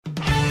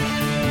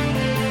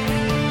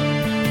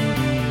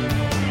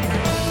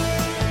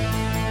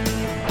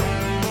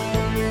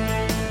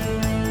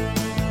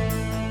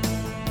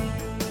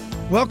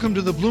Welcome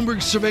to the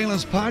Bloomberg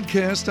Surveillance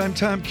Podcast. I'm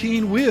Tom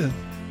Keene with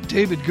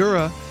David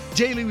Gura.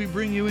 Daily we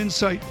bring you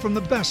insight from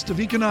the best of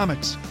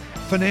economics,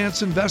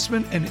 finance,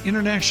 investment, and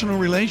international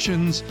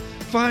relations.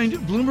 Find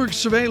Bloomberg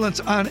Surveillance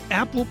on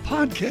Apple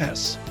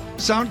Podcasts,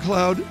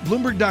 SoundCloud,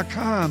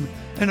 Bloomberg.com,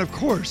 and of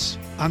course,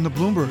 on the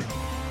Bloomberg.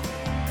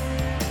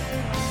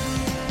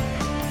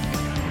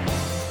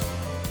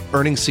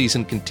 Earnings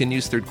season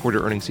continues. Third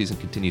quarter earnings season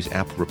continues.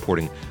 Apple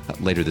reporting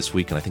later this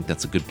week, and I think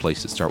that's a good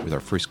place to start with our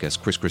first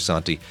guest, Chris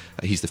Grisanti.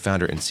 He's the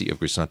founder and CEO of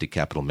Grisanti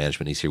Capital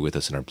Management. He's here with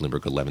us in our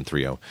Bloomberg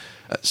 1130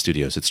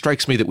 studios. It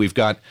strikes me that we've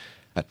got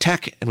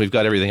tech and we've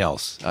got everything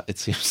else, it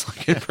seems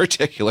like, in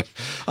particular.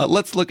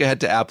 Let's look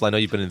ahead to Apple. I know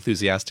you've been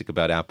enthusiastic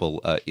about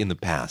Apple in the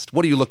past.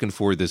 What are you looking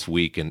for this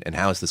week, and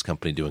how is this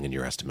company doing in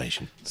your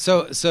estimation?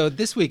 So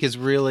this week is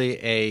really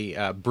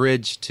a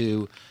bridge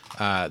to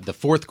the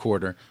fourth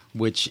quarter,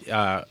 which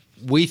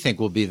we think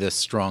will be this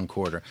strong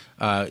quarter.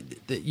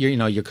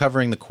 You're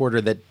covering the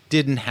quarter that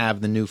didn't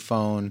have the new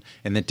phone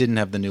and that didn't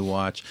have the new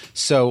watch.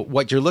 So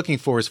what you're looking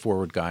for is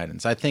forward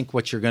guidance. I think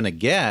what you're going to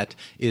get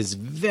is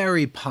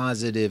very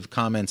positive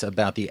comments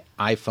about the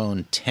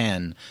iPhone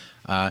 10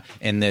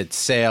 and the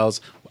sales.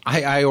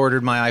 I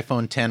ordered my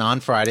iPhone 10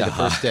 on Friday, the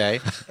first day,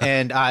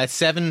 and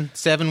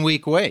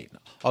 7-week wait.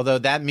 Although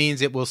that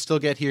means it will still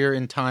get here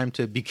in time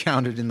to be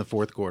counted in the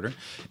fourth quarter.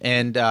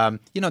 And,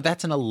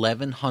 that's an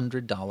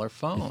 $1,100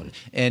 phone.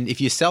 And if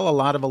you sell a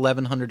lot of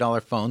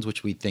 $1,100 phones,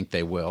 which we think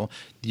they will,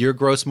 your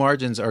gross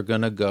margins are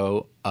going to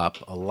go up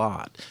a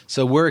lot.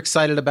 So we're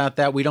excited about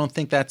that. We don't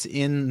think that's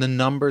in the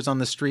numbers on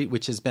the street,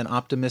 which has been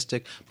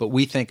optimistic, but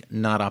we think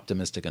not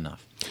optimistic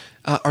enough.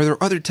 Are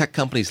there other tech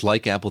companies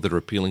like Apple that are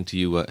appealing to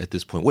you at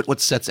this point?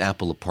 What sets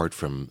Apple apart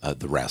from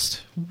the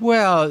rest?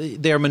 Well,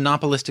 their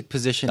monopolistic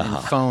position in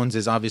phones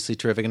is obviously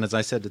terrific. And as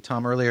I said to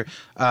Tom earlier,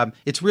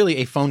 it's really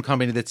a phone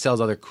company that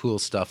sells other cool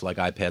stuff like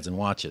iPads and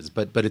watches.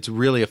 But it's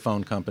really a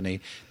phone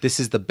company. This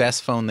is the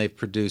best phone they've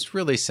produced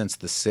really since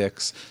the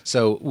 6.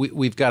 So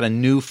we've got a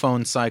new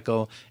phone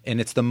cycle,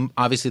 and it's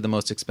obviously the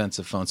most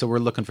expensive phone. So we're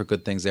looking for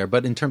good things there.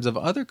 But in terms of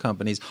other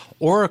companies,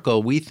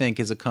 Oracle, we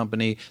think, is a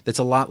company that's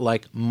a lot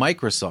like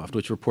Microsoft,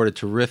 which reported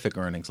terrific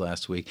earnings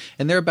last week.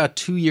 And they're about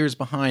 2 years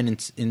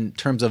behind in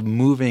terms of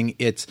moving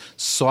its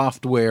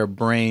software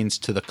brains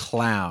to the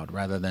cloud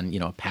rather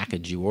than, a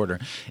package you order.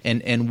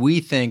 And we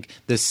think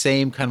the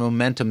same kind of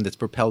momentum that's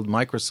propelled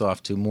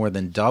Microsoft to more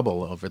than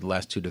double over the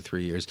last 2 to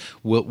 3 years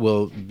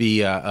will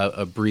be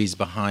a breeze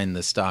behind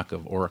the stock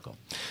of Oracle.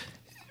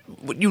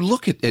 When you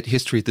look at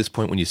history at this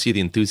point, when you see the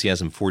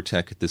enthusiasm for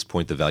tech at this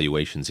point, the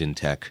valuations in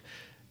tech,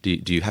 do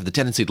you have the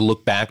tendency to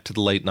look back to the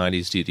late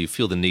 90s? Do you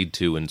feel the need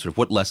to, and sort of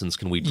what lessons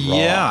can we draw?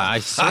 Yeah, I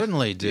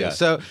certainly do. Yeah.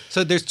 So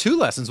there's 2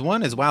 lessons.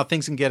 One is, wow,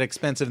 things can get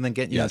expensive and then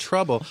get you in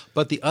trouble.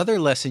 But the other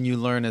lesson you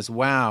learn is,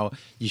 wow,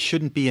 you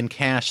shouldn't be in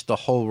cash the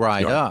whole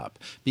ride up,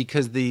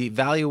 because the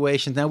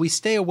valuations, now we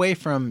stay away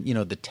from,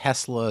 the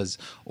Teslas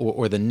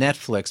or the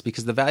Netflix,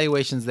 because the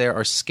valuations there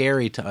are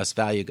scary to us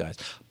value guys.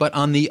 But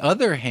on the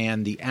other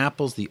hand, the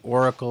Apples, the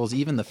Oracles,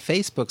 even the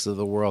Facebooks of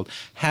the world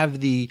have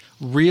the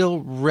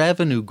real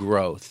revenue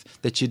growth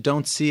that you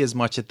don't see as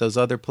much at those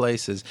other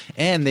places.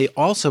 And they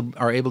also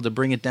are able to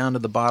bring it down to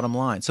the bottom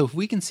line. So if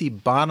we can see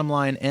bottom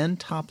line and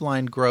top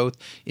line growth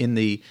in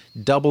the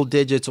double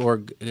digits, or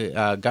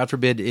God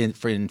forbid, in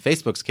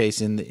Facebook's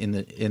case, in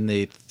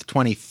the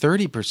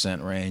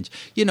 20-30% range,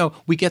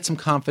 we get some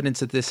confidence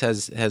that this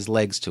has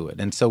legs to it.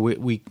 And so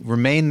we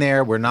remain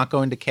there. We're not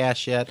going to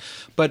cash yet.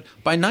 But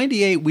by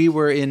 98, we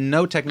were in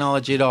no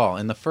technology at all.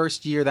 In the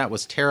first year, that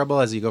was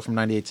terrible as you go from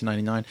 98 to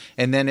 99.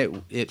 And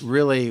then it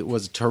really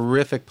was a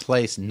terrific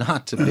place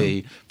not to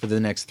be for the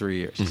next 3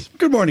 years.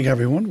 Good morning,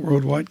 everyone,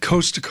 worldwide,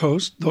 coast to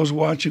coast. Those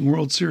watching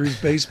World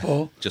Series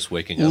baseball. Just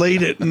waking up.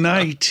 Late at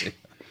night.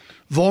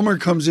 Volmer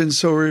comes in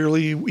so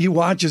early. He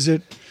watches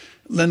it.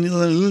 Then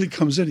Lily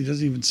comes in. He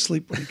doesn't even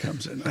sleep when he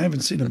comes in. I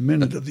haven't seen a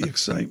minute of the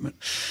excitement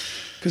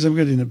because I'm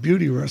getting a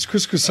beauty rest.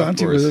 Chris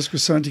Grisanti with us,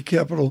 Grisanti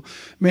Capital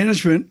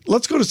Management.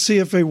 Let's go to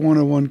CFA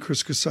 101,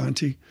 Chris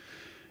Grisanti.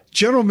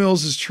 General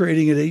Mills is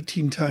trading at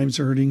 18 times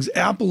earnings.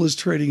 Apple is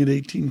trading at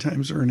 18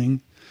 times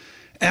earnings.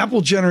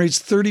 Apple generates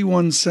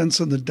 31 cents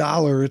on the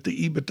dollar at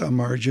the EBITDA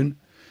margin.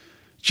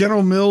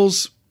 General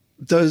Mills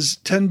does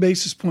 10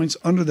 basis points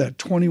under that,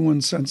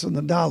 21 cents on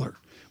the dollar.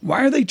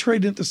 Why are they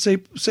trading at the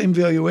same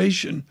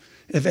valuation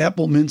if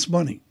Apple mints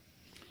money?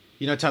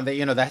 Tom,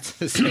 that's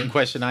the same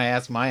question I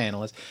ask my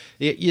analysts.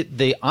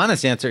 The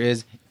honest answer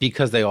is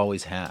because they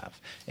always have.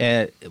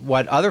 And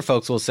what other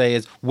folks will say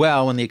is,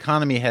 well, when the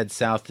economy heads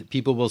south,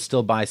 people will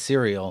still buy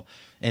cereal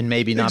and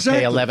maybe not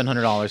pay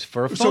 $1,100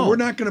 for a phone. So we're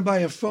not going to buy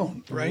a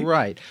phone, right?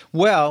 Right.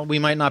 Well, we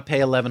might not pay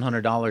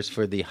 $1,100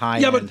 for the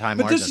high-end,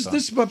 high-margin phone.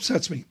 This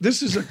upsets me.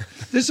 This is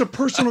a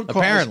personal cause.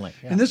 Apparently.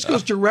 Yeah. And this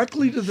goes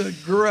directly to the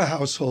Gura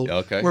household,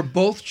 where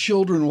both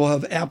children will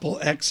have Apple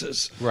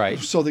X's. Right.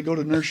 So they go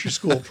to nursery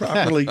school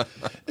properly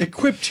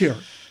equipped here.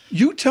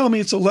 You tell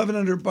me it's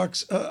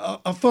 $1,100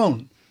 a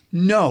phone.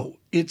 No,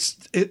 it's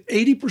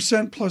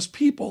 80% plus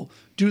people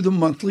do the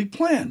monthly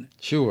plan.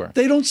 Sure.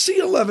 They don't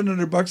see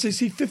 $1,100. They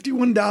see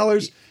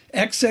 $51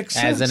 XX cents.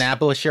 As an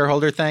Apple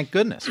shareholder, thank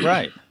goodness.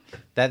 Right.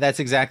 That's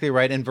exactly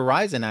right. And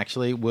Verizon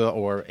actually will,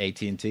 or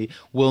AT&T,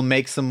 will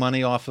make some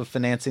money off of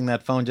financing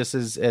that phone just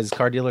as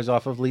car dealers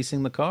off of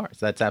leasing the cars.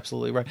 That's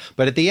absolutely right.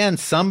 But at the end,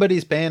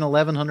 somebody's paying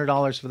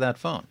 $1,100 for that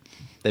phone.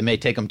 They may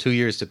take them 2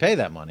 years to pay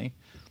that money,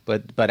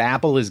 but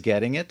Apple is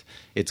getting it.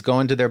 It's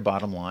going to their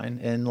bottom line,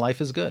 and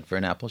life is good for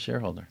an Apple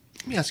shareholder.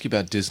 Let me ask you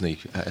about Disney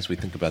as we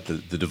think about the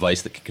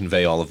device that can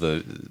convey all of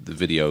the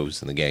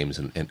videos and the games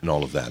and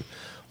all of that.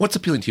 What's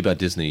appealing to you about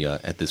Disney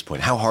at this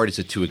point? How hard is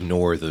it to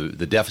ignore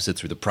the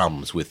deficits or the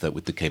problems with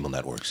the cable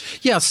networks?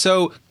 Yeah,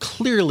 so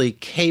clearly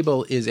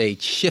cable is a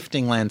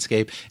shifting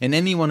landscape, and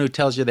anyone who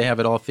tells you they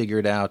have it all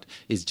figured out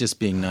is just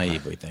being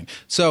naive, we think.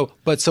 So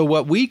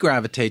what we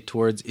gravitate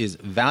towards is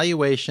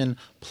valuation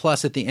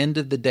plus, at the end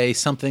of the day,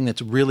 something that's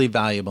really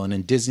valuable. And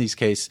in Disney's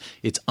case,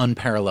 it's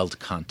unparalleled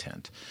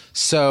content.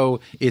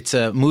 So it's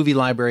a movie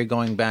library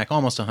going back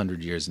almost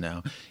 100 years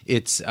now.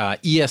 It's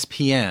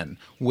ESPN,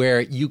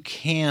 where you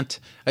can't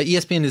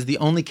ESPN is the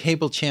only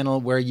cable channel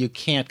where you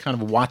can't kind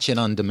of watch it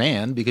on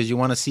demand because you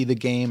want to see the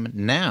game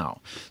now.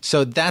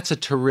 So that's a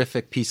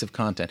terrific piece of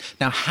content.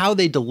 Now, how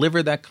they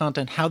deliver that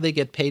content, how they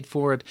get paid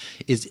for it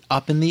is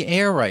up in the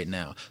air right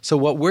now. So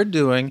what we're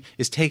doing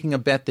is taking a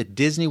bet that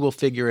Disney will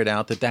figure it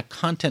out, that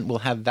content will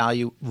have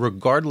value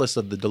regardless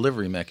of the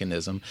delivery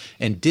mechanism.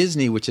 And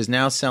Disney, which is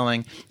now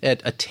selling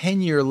at a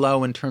 10-year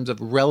low in terms of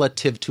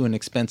relative to an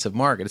expensive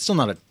market, it's still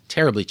not a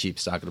terribly cheap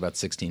stock at about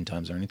 16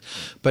 times earnings.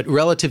 But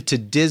relative to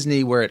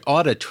Disney, where it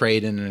ought to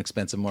trade in an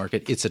expensive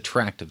market, it's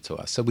attractive to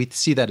us. So we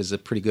see that as a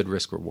pretty good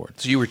risk reward.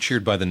 So you were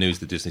cheered by the news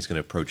that Disney's going to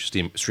approach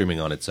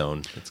streaming on its own.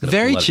 It's going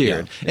Very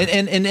cheered. Yeah.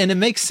 And it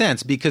makes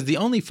sense because the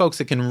only folks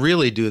that can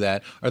really do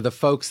that are the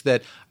folks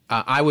that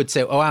I would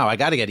say, oh, wow, I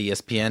got to get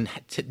ESPN.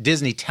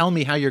 Disney, tell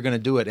me how you're going to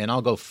do it, and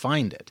I'll go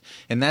find it.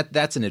 And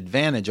that's an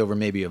advantage over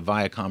maybe a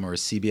Viacom or a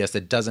CBS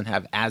that doesn't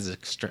have as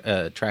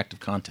attractive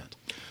content.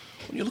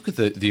 When you look at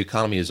the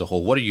economy as a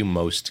whole, what are you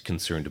most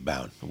concerned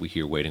about? We're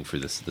here waiting for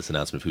this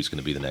announcement of who's going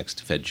to be the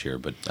next Fed chair.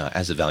 But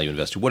as a value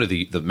investor, what are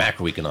the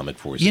macroeconomic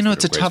forces? You know,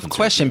 it's a tough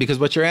question because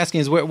what you're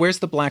asking is where's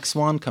the black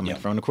swan coming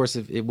from? And of course,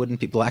 it wouldn't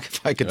be black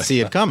if I could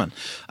see it coming.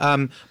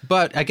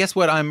 But I guess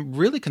what I'm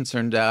really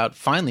concerned about,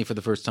 finally for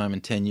the first time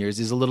in 10 years,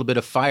 is a little bit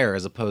of fire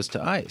as opposed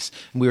to ice.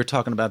 And we were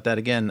talking about that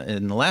again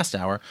in the last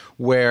hour,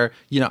 where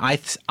I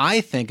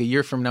think a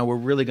year from now we're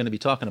really going to be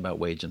talking about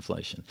wage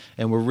inflation,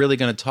 and we're really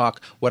going to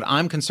talk. What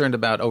I'm concerned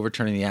about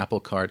overturning the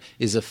apple cart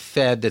is a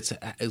Fed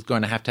is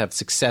going to have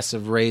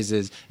successive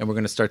raises, and we're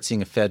going to start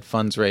seeing a Fed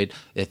funds rate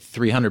at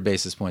 300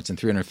 basis points and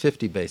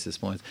 350 basis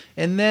points.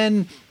 And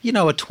then,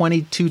 a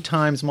 22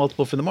 times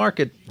multiple for the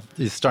market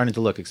is starting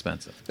to look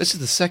expensive. This is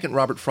the second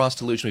Robert Frost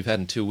delusion we've had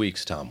in 2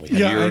 weeks, Tom. We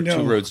had your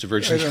two roads to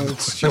virtually.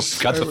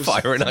 Got the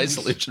fire and ice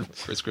solution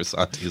for Chris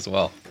Grisanti as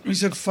well. He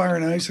said fire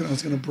and ice, and I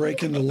was going to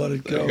break in to let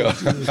it go.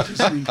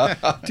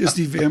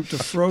 Disney vamp to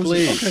Frozen.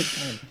 Please.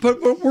 Okay.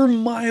 But we're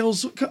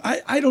miles.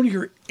 I don't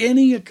hear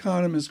any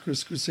economist,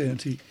 Chris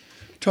Grisanti,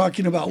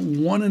 talking about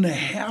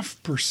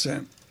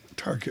 1.5%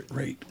 target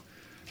rate,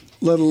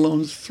 let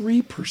alone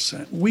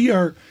 3%. We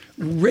are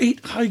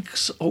rate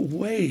hikes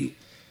away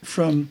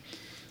from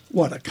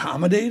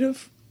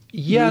accommodative?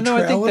 Yeah,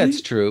 neutrality? no, I think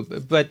that's true.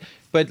 But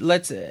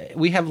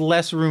we have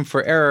less room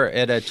for error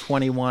at a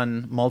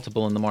 21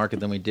 multiple in the market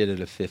than we did at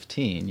a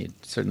 15.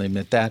 You'd certainly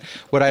admit that.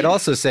 What I'd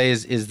also say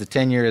is the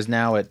 10-year is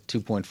now at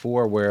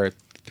 2.4, where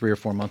 3 or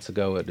 4 months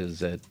ago it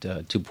is at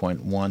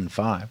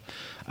 2.15.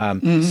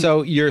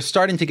 So you're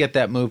starting to get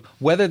that move.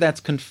 Whether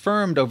that's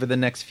confirmed over the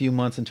next few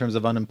months in terms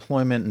of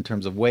unemployment, in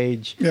terms of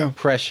wage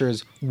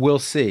pressures, we'll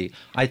see.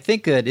 I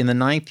think that in the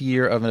 9th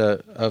year of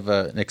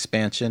an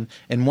expansion,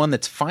 and one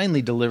that's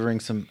finally delivering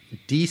some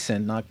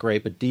decent, not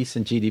great, but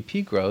decent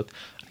GDP growth,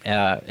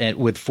 and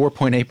with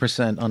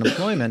 4.8%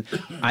 unemployment,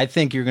 I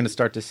think you're going to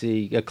start to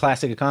see, a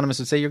classic economist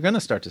would say you're going to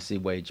start to see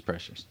wage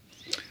pressures.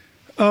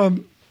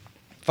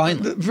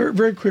 Finally. Very,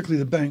 very quickly,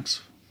 the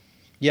banks.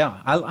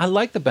 Yeah, I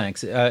like the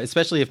banks,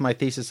 especially if my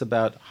thesis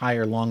about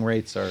higher long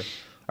rates are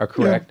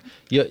correct.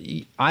 Yeah.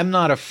 I'm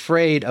not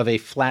afraid of a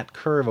flat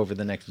curve over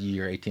the next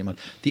year, 18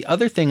 months. The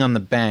other thing on the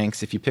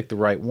banks, if you pick the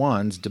right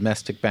ones,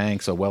 domestic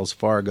banks or Wells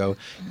Fargo,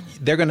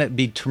 they're going to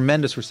be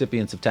tremendous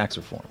recipients of tax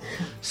reform.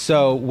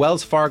 So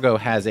Wells Fargo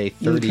has a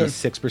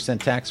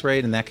 36% tax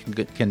rate, and that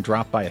can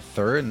drop by a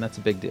third, and that's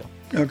a big deal.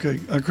 Okay.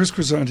 Chris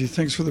Grisanti,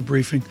 thanks for the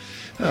briefing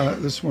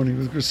this morning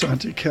with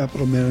Grisanti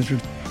Capital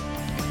Management.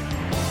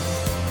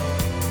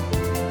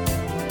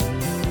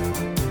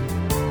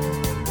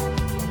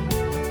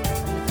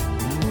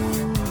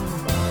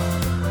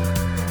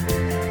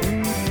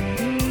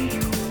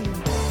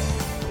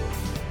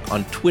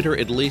 On Twitter,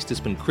 at least,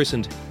 it's been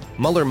christened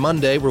Mueller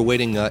Monday. We're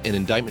waiting an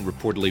indictment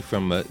reportedly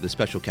from the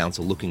special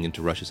counsel looking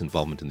into Russia's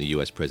involvement in the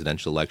U.S.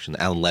 presidential election.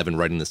 Alan Levin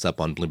writing this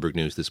up on Bloomberg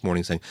News this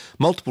morning, saying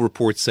multiple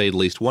reports say at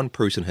least one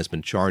person has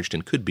been charged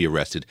and could be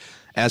arrested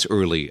as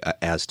early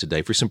as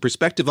today. For some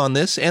perspective on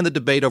this and the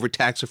debate over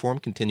tax reform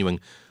continuing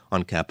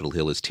on Capitol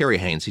Hill is Terry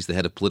Haynes. He's the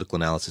head of political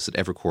analysis at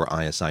Evercore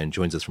ISI and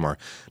joins us from our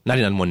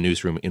 99.1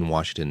 newsroom in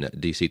Washington,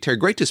 D.C. Terry,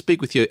 great to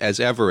speak with you as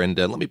ever. And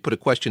let me put a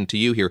question to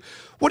you here.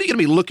 What are you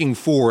going to be looking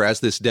for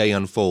as this day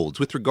unfolds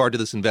with regard to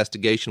this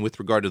investigation, with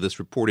regard to this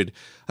reported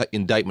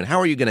indictment? How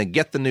are you going to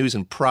get the news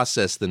and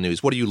process the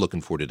news? What are you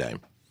looking for today?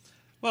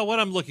 Well, what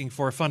I'm looking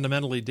for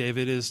fundamentally,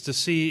 David, is to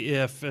see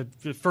if,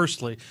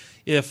 firstly,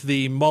 if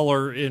the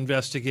Mueller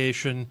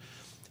investigation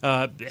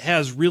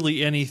has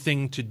really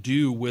anything to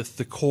do with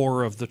the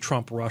core of the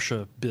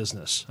Trump-Russia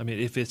business. I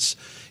mean, if it's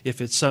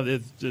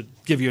to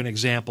give you an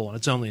example, and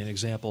it's only an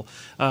example,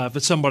 if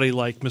it's somebody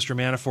like Mr.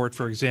 Manafort,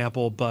 for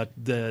example, but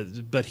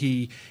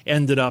he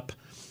ended up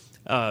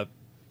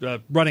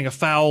running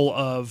afoul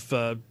of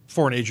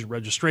Foreign Agent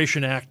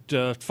Registration Act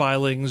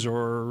filings,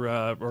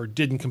 or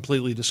didn't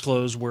completely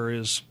disclose where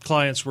his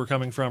clients were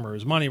coming from or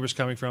his money was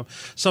coming from,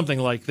 something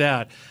like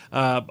that.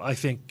 I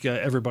think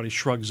everybody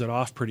shrugs it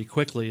off pretty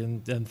quickly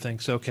and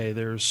thinks, okay,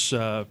 there's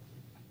this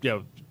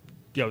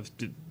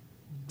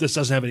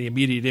doesn't have any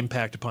immediate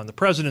impact upon the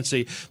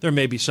presidency. There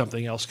may be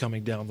something else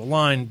coming down the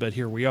line, but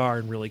here we are,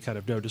 and really kind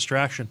of no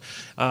distraction.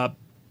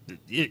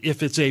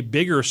 If it's a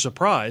bigger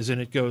surprise and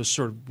it goes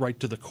sort of right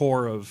to the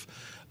core of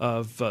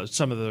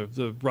some of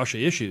the Russia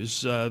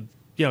issues,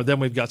 then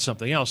we've got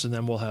something else, and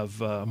then we'll have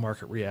a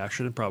market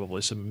reaction and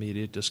probably some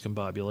immediate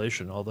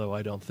discombobulation. Although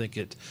I don't think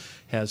it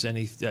has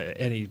any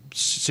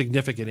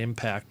significant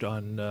impact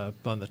on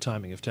the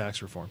timing of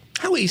tax reform.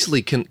 How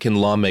easily can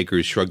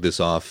lawmakers shrug this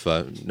off,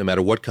 no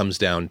matter what comes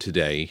down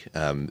today?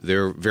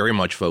 They're very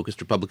much focused,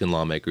 Republican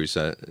lawmakers,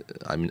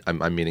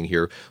 I'm meaning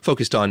here,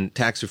 focused on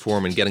tax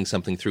reform and getting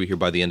something through here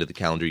by the end of the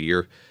calendar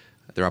year.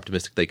 They're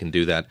optimistic they can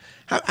do that.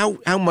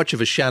 How much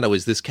of a shadow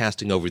is this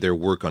casting over their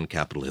work on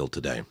Capitol Hill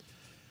today?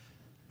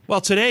 Well,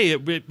 today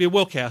it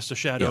will cast a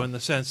shadow in the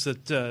sense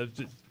that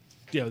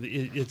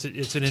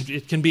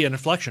it can be an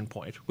inflection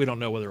point. We don't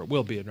know whether it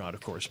will be or not,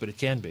 of course, but it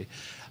can be.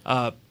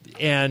 But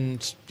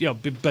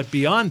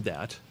beyond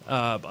that,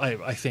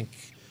 I think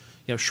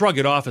shrug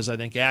it off is, I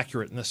think,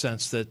 accurate in the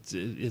sense that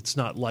it's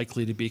not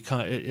likely to be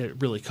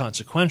really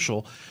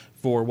consequential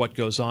for what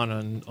goes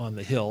on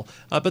the Hill.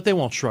 But they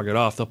won't shrug it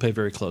off. They'll pay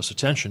very close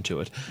attention to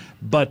it.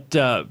 But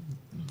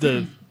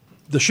the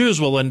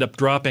shoes will end up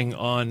dropping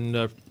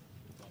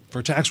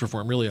for tax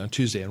reform really on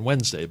Tuesday and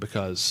Wednesday,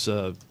 because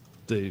the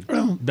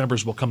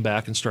members will come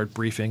back and start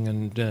briefing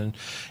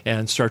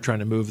and start trying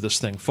to move this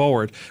thing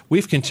forward.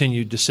 We've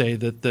continued to say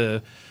that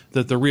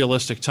the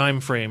realistic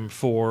time frame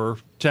for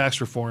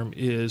tax reform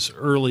is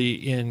early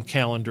in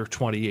calendar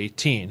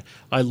 2018.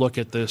 I look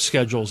at the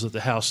schedules that the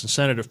House and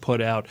Senate have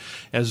put out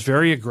as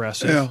very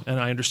aggressive,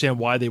 and I understand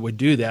why they would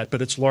do that, but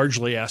it's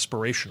largely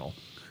aspirational.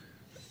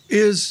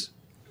 Is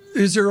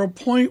there a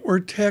point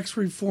where tax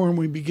reform,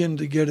 we begin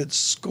to get it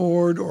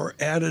scored or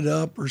added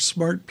up, or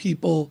smart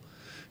people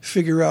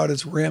figure out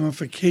its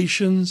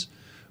ramifications,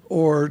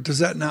 or does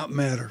that not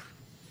matter?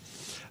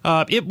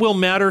 It will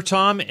matter,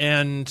 Tom,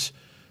 and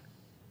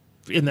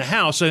in the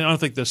House, I don't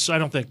think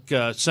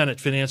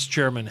Senate Finance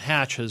Chairman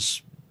Hatch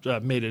has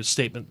made a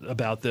statement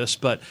about this,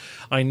 but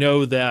I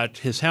know that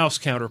his House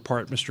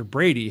counterpart, Mr.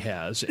 Brady,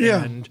 has.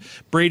 Yeah. And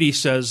Brady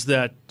says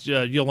that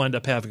you'll end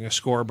up having a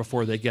score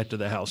before they get to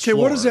the House floor.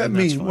 Okay, what does that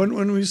mean?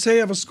 When we say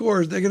have a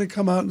score, are they going to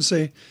come out and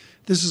say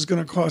this is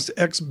going to cost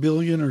X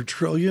billion or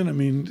trillion? I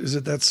mean, is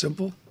it that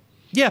simple?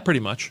 Yeah,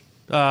 pretty much.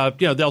 But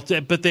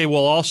they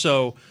will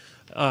also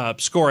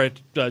score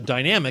it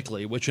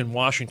dynamically, which in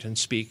Washington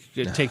speak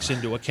it takes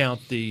into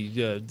account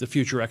the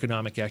future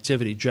economic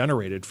activity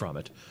generated from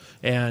it.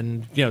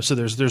 And so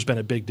there's been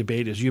a big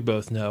debate, as you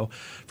both know,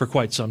 for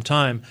quite some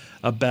time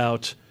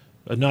about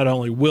not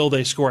only will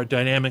they score it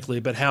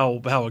dynamically, but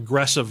how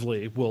aggressive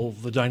will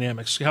the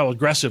dynamic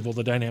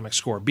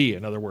score be?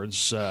 In other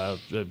words, how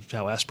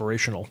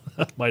aspirational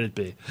might it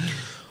be?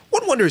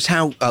 One wonders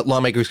how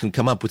lawmakers can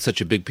come up with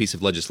such a big piece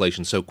of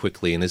legislation so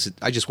quickly. And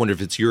I just wonder if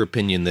it's your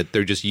opinion that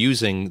they're just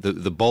using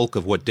the bulk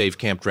of what Dave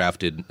Camp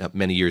drafted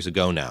many years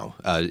ago now.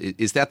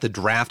 Is that the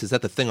draft? Is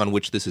that the thing on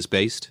which this is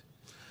based?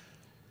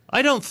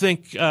 I don't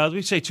think let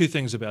me say two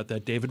things about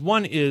that, David.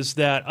 One is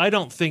that I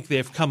don't think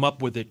they've come up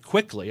with it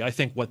quickly. I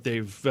think what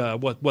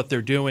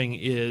they're doing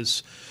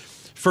is,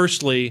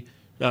 firstly,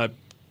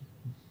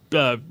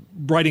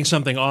 writing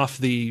something off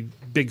the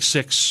Big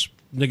Six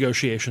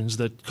negotiations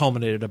that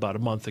culminated about a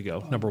month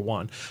ago, number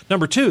one.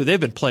 Number two, they've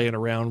been playing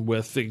around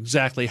with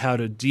exactly how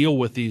to deal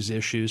with these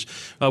issues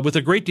with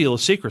a great deal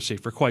of secrecy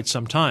for quite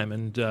some time.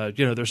 And,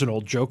 there's an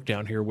old joke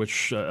down here,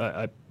 which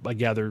I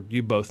gather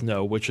you both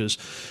know, which is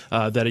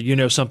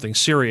that something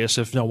serious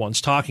if no one's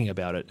talking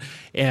about it.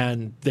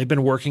 And they've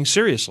been working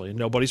seriously.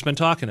 Nobody's been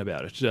talking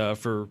about it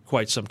for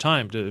quite some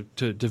time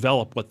to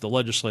develop what the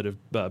legislative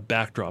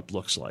backdrop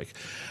looks like.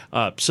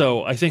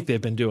 So I think they've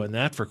been doing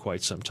that for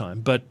quite some time.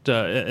 But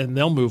and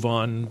they'll move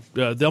on.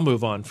 They'll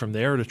move on from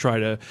there to try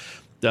to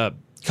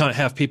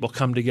have people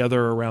come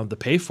together around the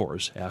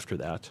pay-fors after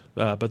that.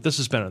 But this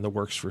has been in the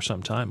works for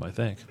some time, I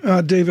think.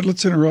 David,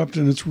 let's interrupt,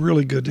 and it's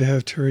really good to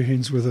have Terry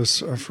Haynes with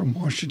us from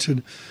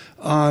Washington.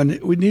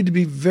 We need to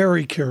be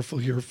very careful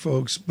here,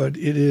 folks, but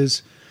it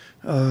is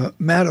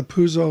Matt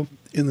Apuzzo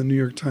in the New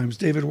York Times.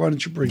 David, why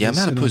don't you bring us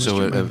Matt in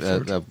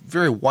Apuzzo, a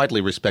very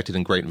widely respected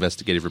and great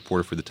investigative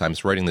reporter for the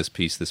Times, writing this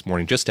piece this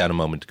morning, just out a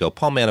moment ago.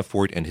 Paul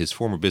Manafort and his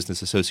former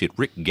business associate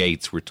Rick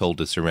Gates were told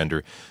to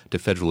surrender to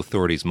federal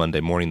authorities Monday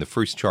morning. The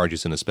first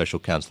charges in a special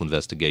counsel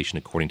investigation,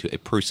 according to a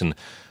person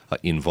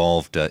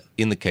involved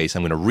in the case.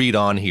 I'm going to read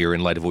on here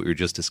in light of what we were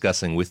just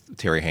discussing with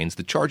Terry Haynes.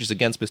 The charges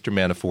against Mr.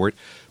 Manafort,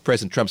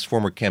 President Trump's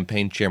former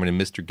campaign chairman, and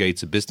Mr.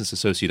 Gates, a business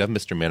associate of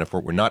Mr.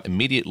 Manafort, were not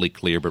immediately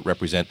clear but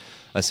represent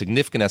a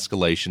significant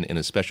escalation in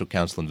a special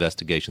counsel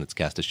investigation that's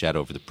cast a shadow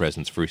over the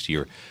president's first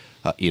year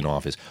in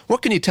office.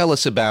 What can you tell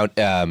us about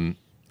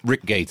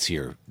Rick Gates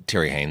here,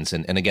 Terry Haynes?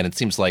 And again, it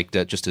seems like,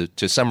 just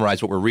to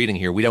summarize what we're reading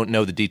here, we don't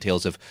know the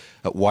details of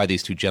why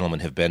these two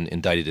gentlemen have been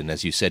indicted. And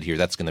as you said here,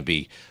 that's going to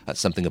be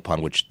something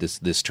upon which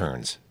this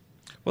turns.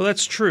 Well,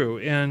 that's true.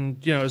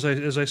 And, as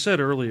I said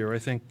earlier, I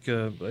think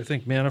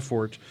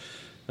Manafort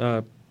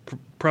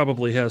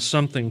probably has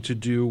something to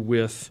do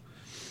with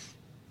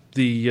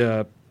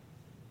it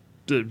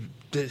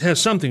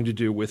has something to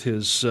do with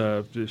his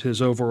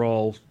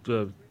overall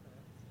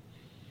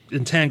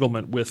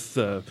entanglement with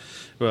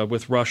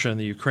Russia and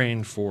the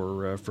Ukraine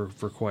for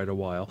quite a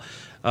while.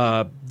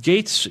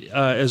 Gates,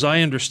 as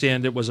I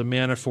understand it, was a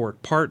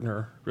Manafort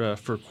partner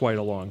for quite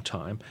a long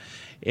time,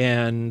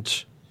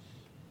 and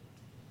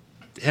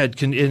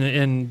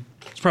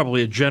it's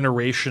probably a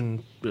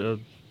generation.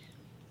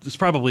 It's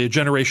probably a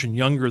generation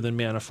younger than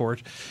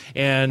Manafort,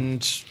 and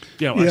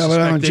I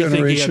suspect they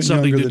think he had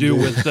something to do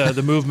with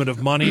the movement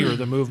of money, or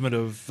the movement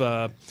of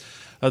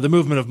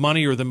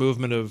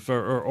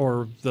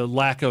or the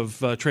lack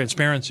of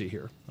transparency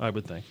here. I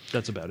would think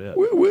that's about it.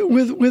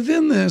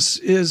 Within this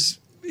is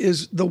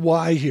the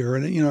why here,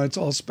 and it's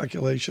all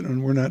speculation,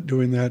 and we're not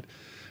doing that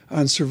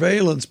on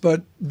surveillance,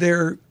 but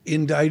they're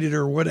indicted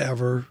or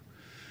whatever,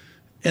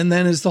 and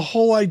then is the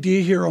whole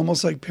idea here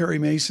almost like Perry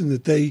Mason,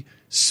 that they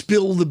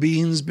spill the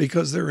beans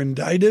because they're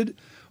indicted,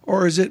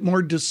 or is it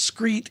more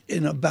discreet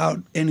in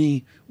about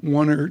any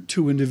one or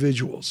two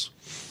individuals?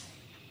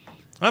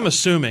 I'm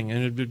assuming,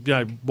 and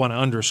I want to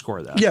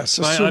underscore that. Yes,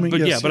 assuming.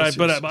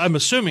 But I'm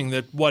assuming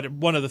that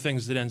one of the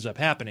things that ends up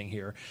happening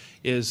here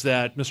is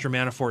that Mr.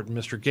 Manafort and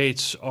Mr.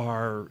 Gates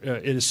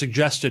it is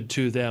suggested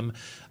to them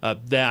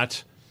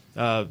that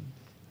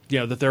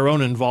their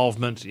own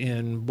involvement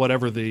in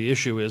whatever the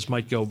issue is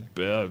might go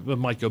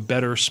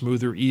better,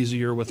 smoother,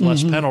 easier, with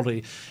less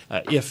penalty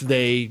if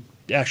they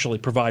actually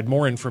provide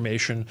more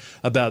information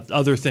about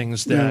other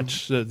things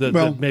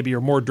that maybe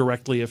are more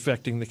directly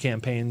affecting the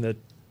campaign that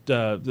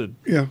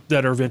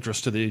are of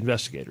interest to the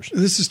investigators.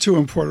 This is too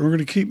important. We're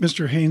going to keep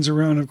Mr. Haynes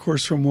around, of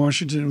course, from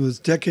Washington,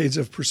 with decades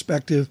of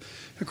perspective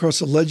across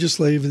the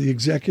legislative, the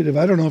executive.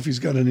 I don't know if he's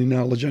got any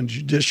knowledge on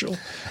judicial,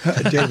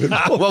 David.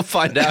 We'll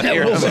find out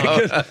here.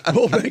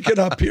 We'll make it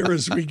up here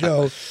as we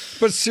go.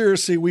 But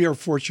seriously, we are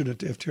fortunate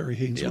to have Terry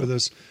Haynes with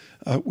us.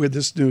 With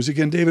this news.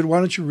 Again, David, why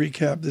don't you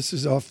recap? This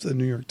is off the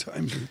New York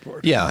Times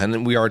report. Yeah,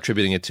 and we are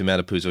attributing it to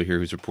Matt Apuzzo here,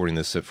 who's reporting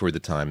this for the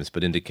Times,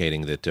 but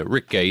indicating that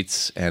Rick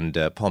Gates and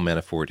Paul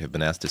Manafort have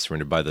been asked to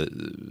surrender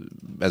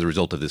as a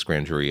result of this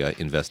grand jury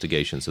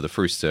investigation. So the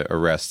first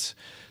arrests,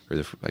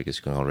 or I guess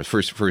you can call it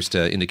first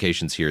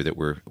indications here that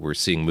we're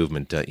seeing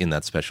movement in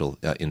that special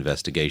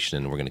investigation,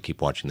 and we're going to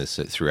keep watching this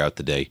throughout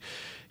the day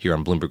here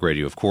on Bloomberg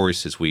Radio, of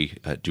course, as we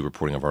do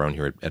reporting of our own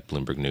here at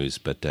Bloomberg News.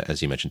 But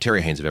as you mentioned,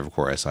 Terry Haynes of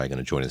Evercore SI going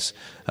to join us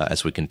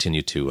as we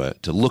continue to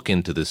look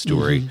into this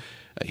story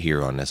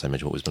here on, as I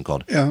mentioned, what has been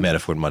called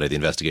Manafort Monday, the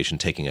investigation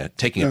taking a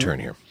turn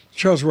here.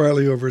 Charles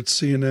Riley over at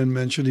CNN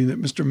mentioning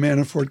that Mr.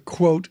 Manafort,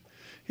 quote,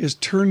 is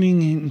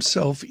turning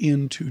himself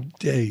in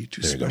today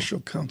to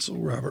special counsel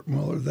Robert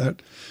Mueller.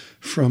 That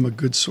from a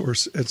good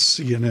source at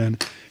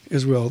CNN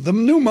as well. The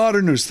new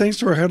modern news, thanks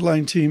to our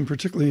headline team,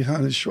 particularly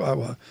Hannes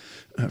Schwawa,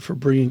 for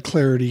bringing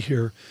clarity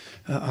here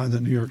on the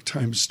New York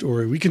Times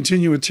story. We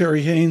continue with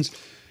Terry Haynes,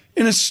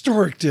 an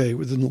historic day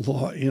within the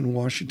law in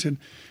Washington,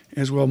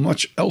 as well.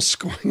 Much else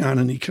going on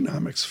in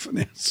economics,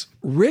 finance.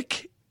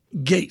 Rick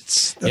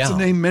Gates, that's a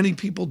name many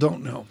people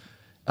don't know.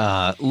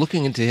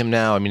 Looking into him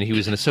now, I mean, he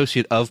was an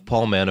associate of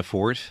Paul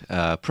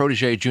Manafort,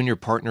 protege, junior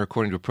partner,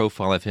 according to a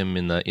profile of him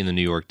in the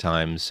New York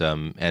Times,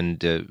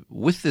 and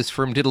with this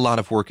firm did a lot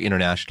of work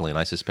internationally, and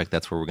I suspect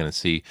that's where we're going to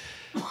see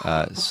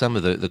some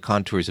of the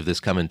contours of this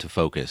come into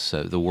focus.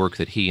 The work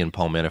that he and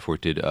Paul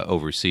Manafort did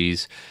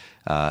overseas.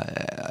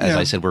 As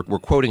I said, we're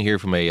quoting here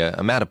from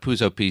a Matt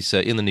Apuzzo piece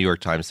in the New York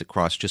Times that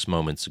crossed just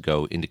moments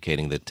ago,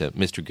 indicating that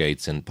Mr.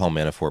 Gates and Paul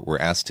Manafort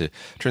were asked to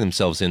turn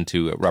themselves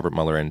into Robert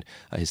Mueller and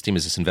his team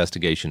as this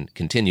investigation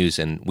continues.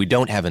 And we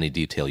don't have any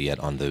detail yet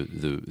on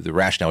the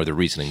rationale or the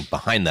reasoning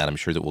behind that. I'm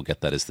sure that we'll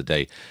get that as the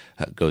day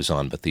goes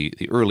on. But the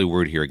early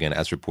word here, again,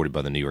 as reported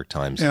by the New York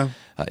Times,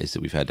 is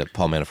that we've had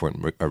Paul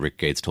Manafort and Rick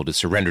Gates told to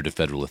surrender to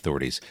federal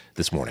authorities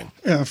this morning.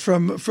 Yeah,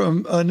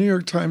 from a New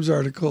York Times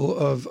article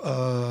of,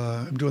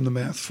 I'm doing the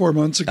math, 4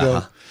 months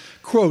ago,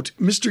 quote,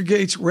 Mr.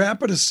 Gates'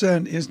 rapid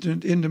ascent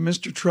into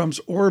Mr. Trump's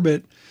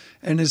orbit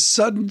and his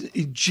sudden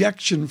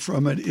ejection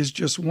from it is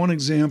just one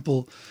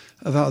example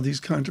of how these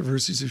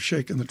controversies have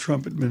shaken the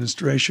Trump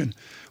administration,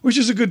 which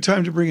is a good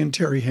time to bring in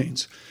Terry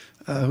Haynes,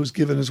 who's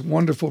given us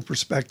wonderful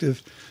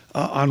perspective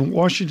on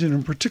Washington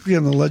and particularly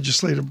on the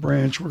legislative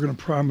branch. We're going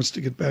to promise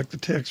to get back to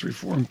tax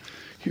reform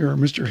here.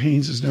 Mr.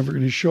 Haynes is never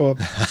going to show up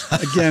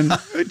again.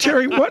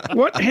 Terry,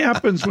 what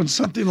happens when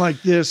something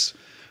like this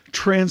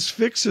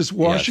transfixes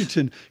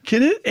Washington? Yes.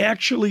 Can it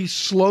actually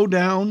slow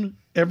down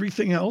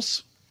everything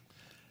else?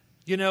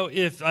 You know,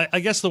 if I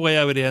guess the way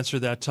I would answer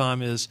that,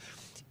 Tom, is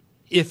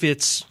if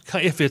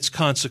it's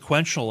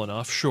consequential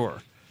enough,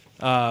 sure.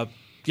 Come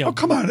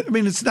on. I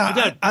mean, it's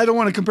not. I don't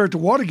want to compare it to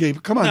Watergate,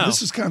 but come on,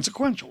 this is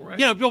consequential, right?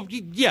 Yeah, well,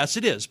 yes,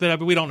 it is, but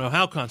we don't know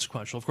how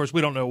consequential. Of course,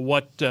 we don't know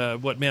what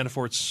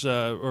Manafort's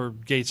or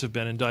Gates have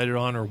been indicted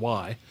on or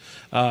why.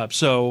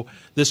 So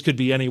this could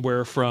be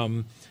anywhere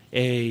from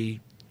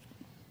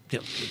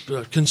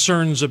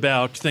concerns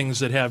about things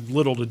that have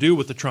little to do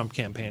with the Trump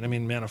campaign. I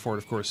mean, Manafort,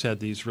 of course,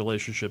 had these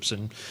relationships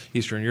in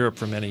Eastern Europe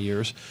for many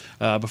years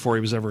before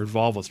he was ever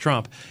involved with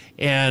Trump,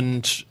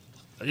 and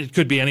it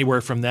could be anywhere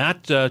from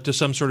that to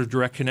some sort of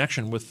direct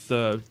connection with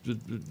the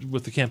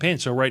campaign.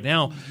 So right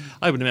now,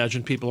 I would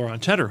imagine people are on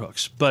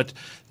tenterhooks. But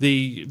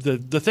the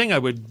thing I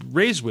would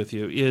raise with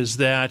you is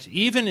that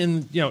even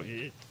in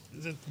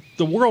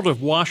the world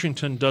of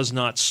Washington does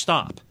not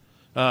stop.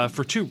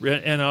 For two,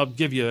 and I'll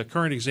give you a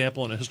current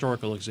example and a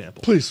historical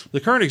example. Please.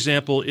 The current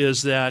example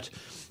is that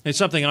it's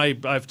something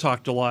I've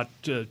talked a lot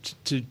to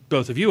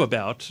both of you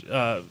about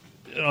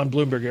on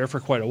Bloomberg Air for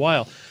quite a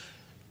while.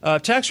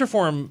 Tax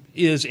reform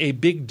is a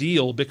big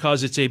deal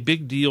because it's a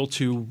big deal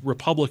to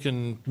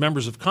Republican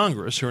members of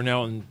Congress who are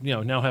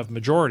now have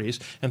majorities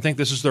and think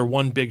this is their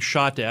one big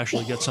shot to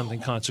actually get something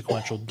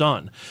consequential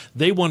done.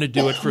 They want to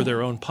do it for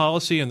their own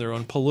policy and their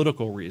own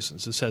political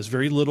reasons. This has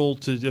very little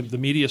to the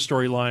media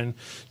storyline.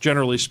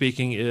 Generally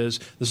speaking, is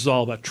this is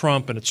all about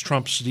Trump and it's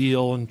Trump's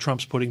deal and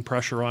Trump's putting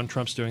pressure on,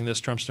 Trump's doing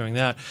this, Trump's doing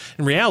that.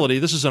 In reality,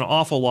 this is an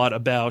awful lot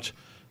about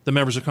the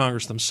members of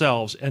Congress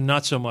themselves, and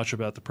not so much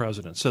about the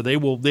president. So they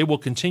will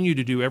continue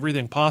to do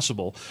everything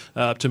possible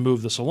to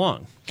move this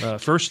along.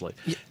 Firstly,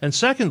 and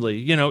secondly,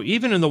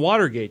 even in the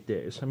Watergate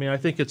days, I mean, I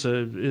think it's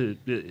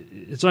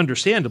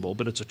understandable,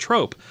 but it's a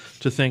trope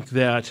to think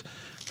that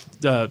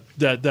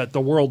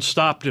the world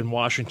stopped in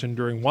Washington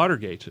during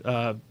Watergate.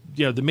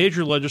 The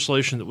major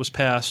legislation that was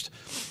passed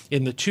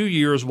in the 2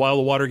 years while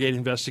the Watergate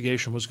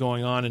investigation was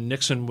going on and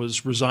Nixon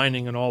was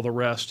resigning and all the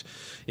rest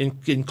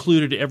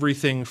included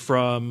everything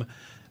from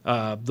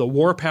the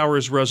War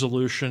Powers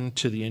Resolution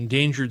to the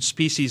Endangered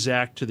Species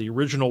Act to the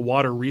original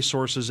Water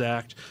Resources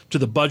Act to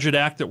the Budget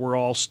Act that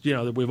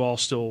we've all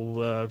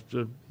still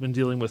been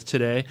dealing with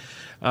today.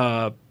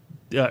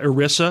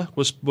 ERISA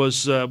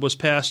was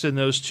passed in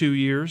those 2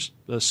 years.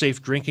 The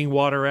Safe Drinking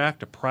Water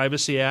Act, a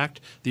Privacy Act,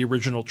 the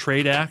original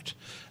Trade Act,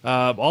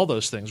 all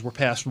those things were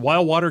passed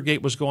while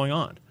Watergate was going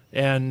on.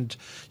 And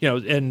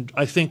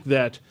I think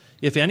that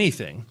if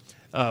anything,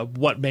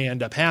 what may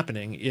end up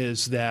happening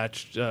is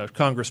that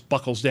Congress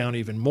buckles down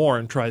even more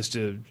and tries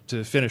to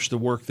finish the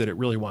work that it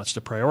really wants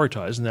to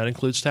prioritize, and that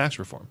includes tax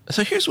reform.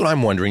 So here's what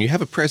I'm wondering. You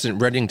have a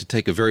president readying to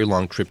take a very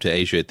long trip to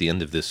Asia at the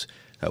end of this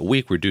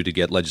week. We're due to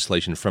get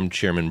legislation from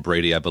Chairman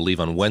Brady, I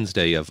believe, on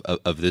Wednesday of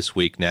this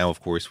week. Now,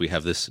 of course, we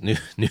have this news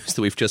that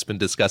we've just been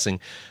discussing,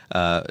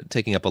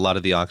 taking up a lot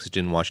of the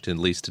oxygen in Washington,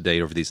 at least today,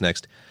 over these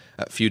next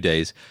few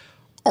days.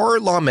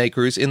 Are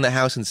lawmakers in the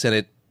House and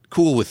Senate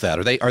cool with that?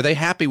 Are they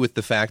happy with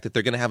the fact that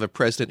they're going to have a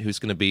president who's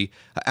going to be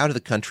out of the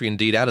country,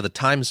 indeed out of the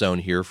time zone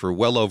here for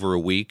well over a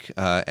week,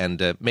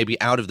 and maybe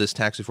out of this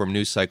tax reform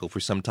news cycle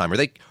for some time?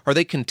 Are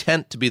they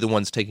content to be the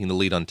ones taking the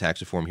lead on tax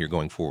reform here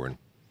going forward?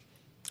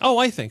 Oh,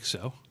 I think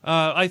so.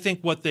 I think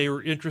what they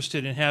were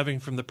interested in having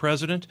from the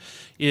president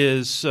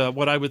is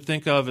what I would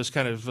think of as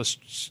kind of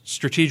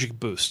strategic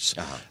boosts.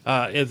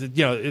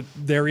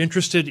 They're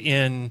interested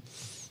in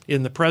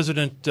the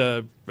president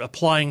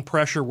applying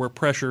pressure where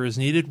pressure is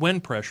needed,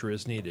 when pressure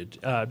is needed.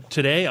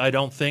 Today, I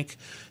don't think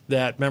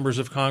that members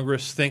of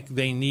Congress think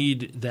they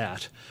need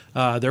that.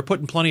 They're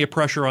putting plenty of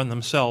pressure on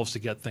themselves to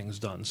get things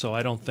done. So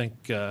I don't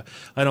think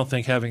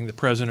having the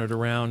president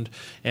around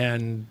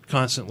and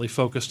constantly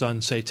focused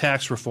on, say,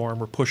 tax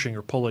reform or pushing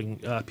or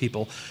pulling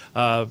people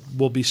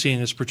will be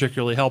seen as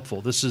particularly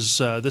helpful. This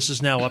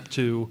is now up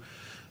to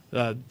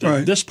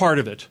right. This part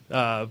of it,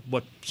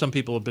 what some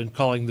people have been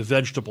calling the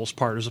vegetables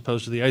part as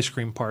opposed to the ice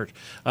cream part,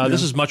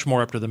 this is much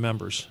more up to the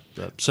members.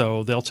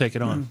 So they'll take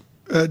it on.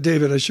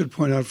 David, I should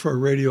point out for our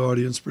radio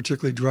audience,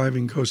 particularly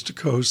driving coast to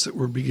coast, that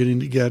we're beginning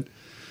to get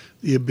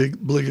the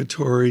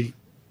obligatory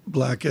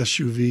black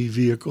SUV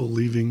vehicle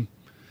leaving,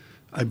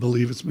 I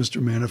believe it's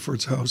Mr.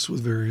 Manafort's house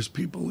with various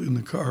people in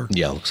the car.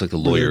 Yeah, looks like the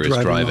lawyer is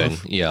driving.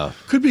 Off. Yeah.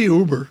 Could be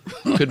Uber.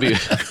 Could be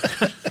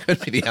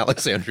the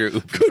Alexandria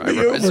Uber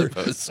driver, I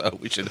suppose. So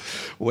we should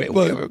wait.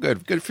 We're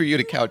good. Good for you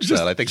to couch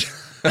that, I think.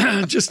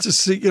 Just to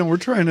see, we're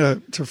trying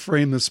to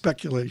frame the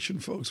speculation,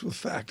 folks, with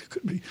fact. It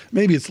could be,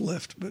 maybe it's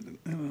Lyft, but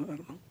I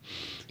don't know.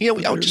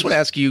 I just want to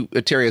ask you,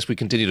 Terry, as we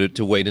continue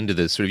to wade into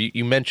this, sort of,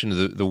 you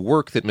mentioned the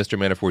work that Mr.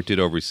 Manafort did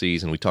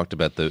overseas, and we talked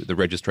about the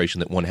registration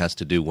that one has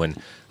to do when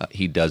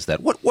he does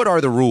that. What are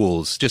the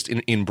rules, just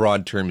in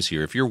broad terms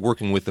here? If you're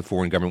working with the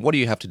foreign government, what do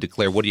you have to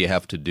declare? What do you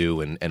have to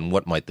do, and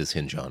what might this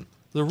hinge on?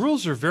 The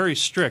rules are very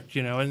strict,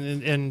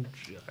 and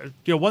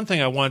one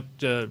thing I want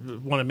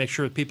to make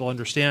sure that people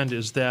understand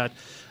is that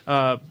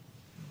the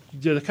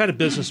kind of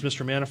business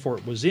Mr.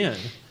 Manafort was in,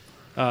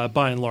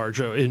 by and large,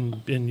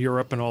 in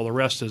Europe and all the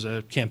rest as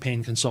a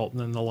campaign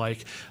consultant and the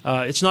like,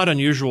 it's not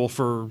unusual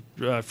for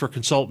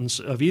consultants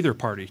of either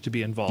party to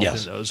be involved in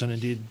those, and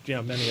indeed,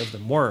 many of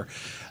them were.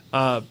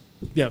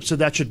 So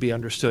that should be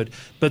understood.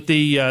 But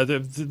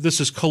this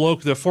is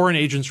the Foreign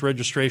Agents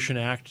Registration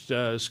Act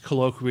is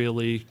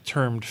colloquially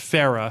termed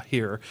FARA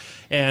here,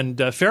 and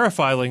FARA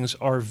filings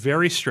are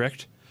very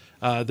strict.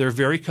 They're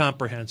very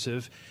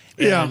comprehensive.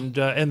 And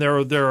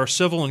there are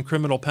civil and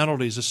criminal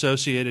penalties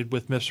associated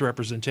with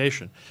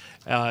misrepresentation.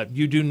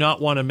 You do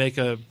not want to make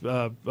a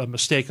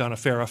mistake on a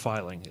FARA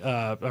filing.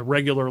 A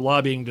regular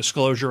lobbying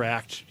disclosure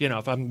act,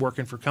 if I'm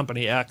working for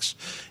company X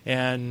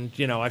and,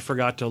 I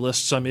forgot to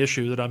list some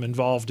issue that I'm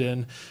involved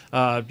in,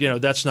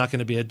 that's not going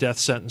to be a death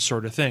sentence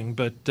sort of thing.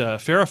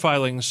 But FARA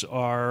filings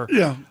are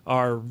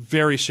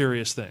very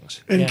serious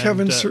things. And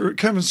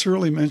Kevin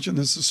Surley mentioned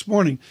this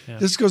morning. Yeah.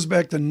 This goes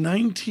back to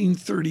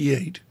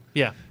 1938.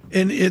 Yeah.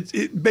 And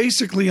it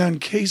basically on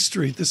K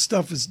Street, this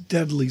stuff is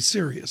deadly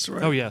serious,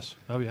 right? Oh yes.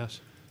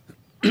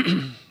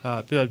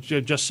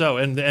 Just so,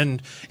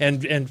 and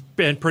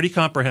pretty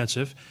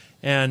comprehensive.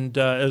 And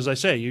as I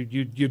say,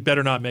 you'd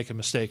better not make a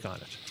mistake on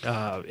it.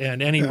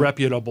 And any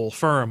reputable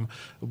firm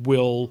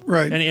will,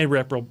 any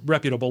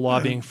reputable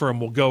lobbying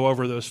firm will go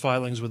over those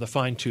filings with a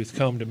fine-tooth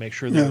comb to make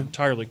sure they're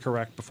entirely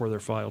correct before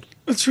they're filed.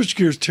 Let's switch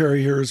gears,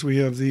 Terry, here as we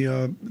have the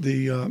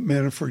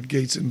Manafort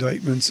Gates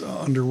indictments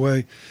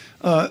underway.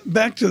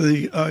 Back to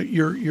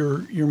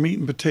your meat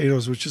and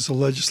potatoes, which is a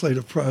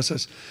legislative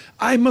process.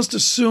 I must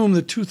assume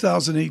the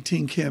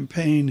 2018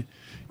 campaign,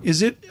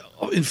 is it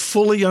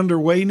fully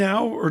underway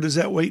now, or does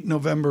that wait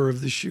November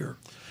of this year?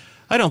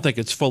 I don't think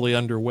it's fully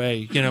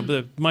underway.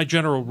 But my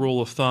general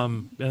rule of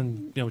thumb,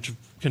 and which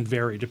can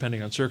vary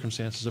depending on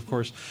circumstances, of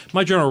course.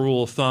 My general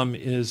rule of thumb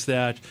is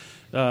that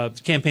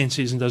campaign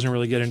season doesn't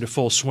really get into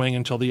full swing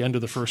until the end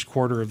of the first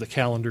quarter of the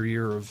calendar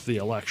year of the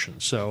election.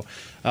 So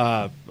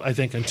I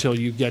think until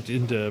you get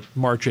into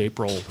March,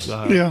 April,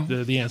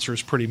 the answer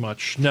is pretty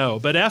much no.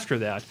 But after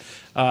that,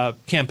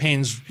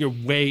 campaigns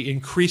weigh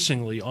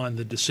increasingly on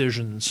the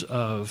decisions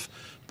of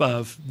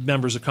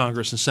members of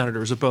Congress and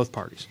senators of both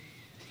parties.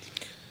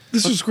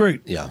 This is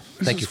great. Yeah.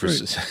 Thank you for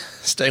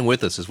staying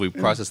with us as we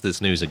process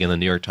this news. Again, the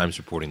New York Times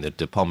reporting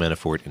that Paul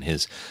Manafort and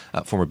his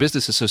former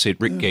business associate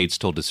Rick Gates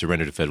told to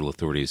surrender to federal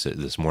authorities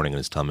this morning. And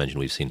as Tom mentioned,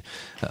 we've seen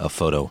a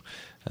photo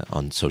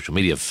on social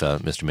media of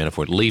Mr.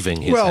 Manafort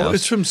leaving his house. Well,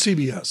 it's from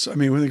CBS. I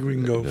mean, I think we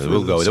can go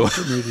for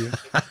social media.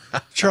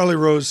 Charlie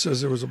Rose says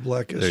there was a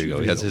black SUV. There you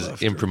go. He has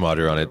his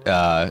imprimatur on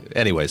it.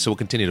 Anyway, so we'll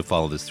continue to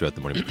follow this throughout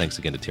the morning. But thanks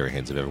again to Terry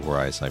Haynes of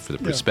Everywhere ISI for the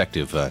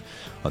perspective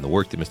on the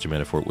work that Mr.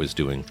 Manafort was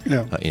doing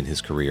in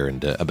his career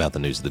and about the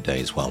news of the day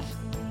as well.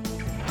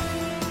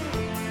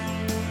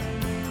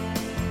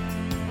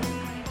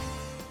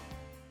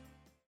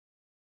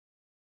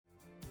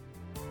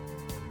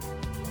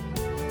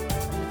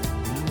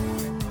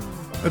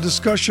 A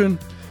discussion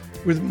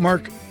with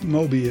Mark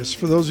Mobius.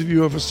 For those of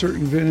you of a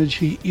certain vintage,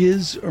 he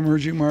is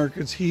Emerging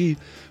Markets. He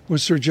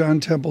was Sir John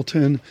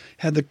Templeton,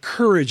 had the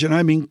courage, and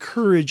I mean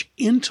courage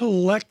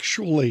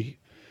intellectually,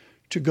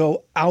 to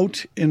go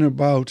out and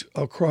about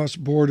across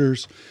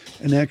borders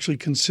and actually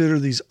consider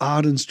these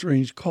odd and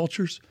strange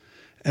cultures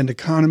and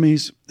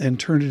economies and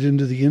turn it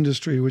into the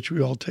industry which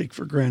we all take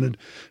for granted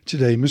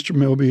today. Mr.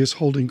 Mobius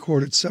holding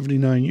court at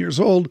 79 years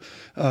old.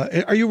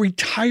 Are you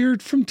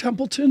retired from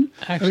Templeton?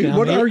 Actually,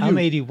 I'm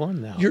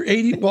 81 now. You're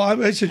 80?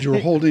 Well, I said you were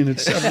holding at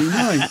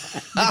 79.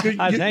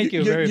 Thank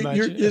you very much.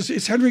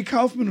 It's Henry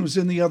Kaufman who was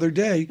in the other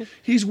day.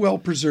 He's well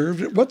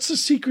preserved. What's the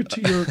secret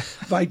to your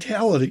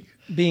vitality?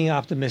 Being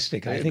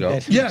optimistic, I think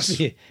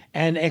that's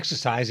and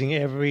exercising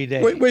every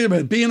day. Wait a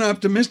minute. Being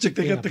optimistic,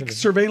 they got the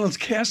surveillance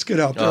casket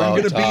out there. I'm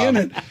going to be in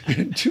it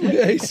in 2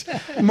 days.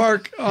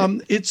 Mark,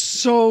 it's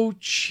so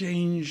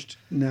changed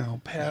now.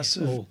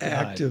 Passive,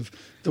 active,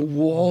 the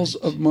walls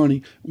of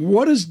money.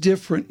 What is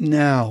different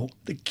now?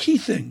 The key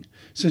thing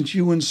since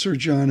you and Sir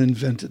John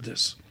invented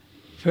this.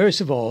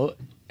 First of all,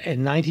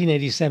 in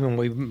 1987,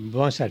 we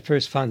launched that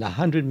first fund.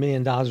 $100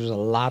 million was a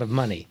lot of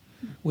money.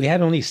 we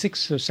had only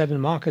 6 or 7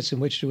 markets in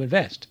which to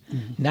invest.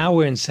 Now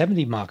we're in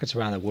 70 markets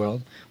around the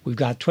world. We've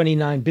got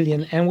 29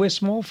 billion, and we're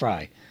small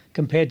fry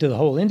compared to the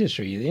whole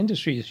industry. The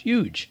industry is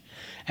huge.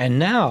 And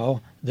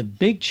now the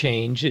big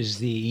change is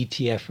the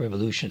ETF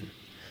revolution.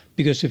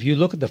 Because if you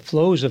look at the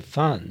flows of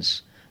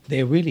funds,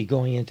 they're really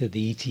going into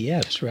the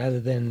ETFs rather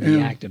than the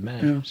active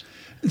managers.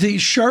 The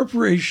Sharpe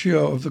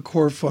ratio of the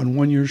core fund,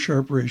 1-year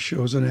Sharpe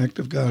ratio is an act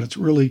of God. It's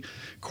really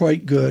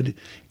quite good.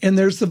 And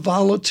there's the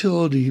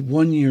volatility,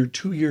 1 year,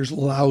 2 years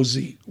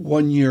lousy,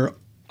 1 year.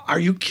 Are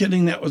you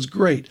kidding? That was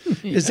great.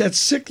 Is that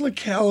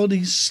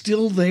cyclicality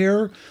still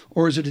there,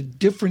 or is it a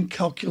different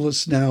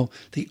calculus now,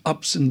 the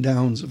ups and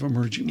downs of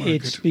emerging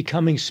markets? It's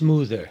becoming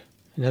smoother.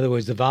 In other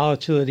words, the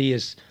volatility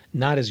is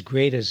not as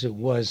great as it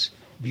was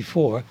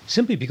before,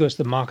 simply because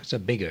the markets are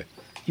bigger.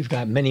 You've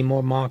got many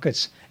more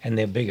markets, and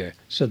they're bigger.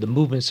 So the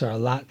movements are a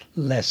lot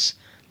less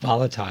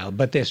volatile,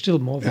 but they're still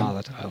more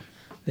volatile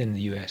than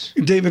the U.S.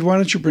 David, why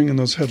don't you bring in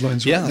those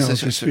headlines right now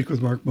as we speak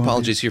with Mark Mobius?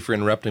 Apologies here for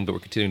interrupting, but we're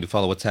continuing to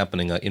follow what's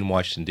happening in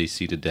Washington,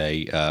 D.C.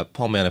 today.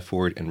 Paul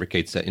Manafort and Rick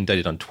Gates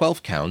indicted on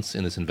 12 counts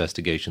in this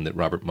investigation that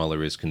Robert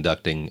Mueller is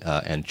conducting,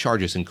 and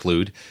charges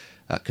include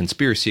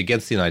conspiracy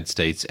against the United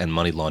States and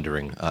money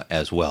laundering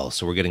as well.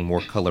 So we're getting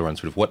more color on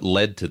sort of what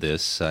led to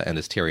this. And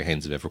as Terry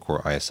Haynes of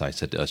Evercore ISI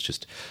said to us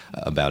just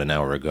about an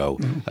hour ago,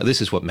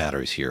 this is what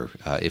matters here.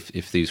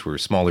 If these were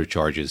smaller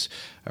charges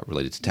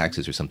related to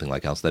taxes or something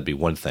like else, that'd be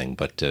one thing.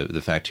 But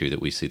the fact here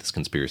that we see this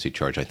conspiracy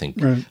charge, I think,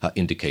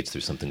 indicates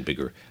there's something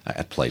bigger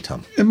at play,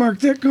 Tom. And Mark,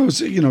 that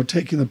goes,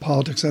 taking the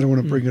politics, I don't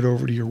want to bring it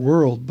over to your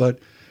world, but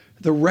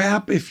the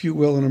rap, if you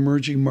will, in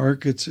emerging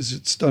markets is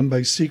it's done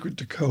by secret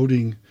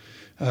decoding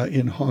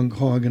in Hong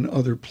Kong and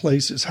other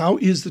places. How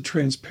is the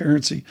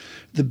transparency,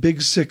 the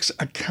big 6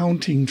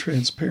 accounting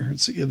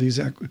transparency of these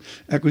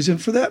equities? And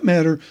for that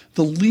matter,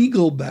 the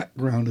legal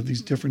background of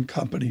these different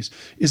companies.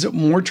 Is it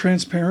more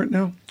transparent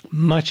now?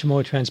 Much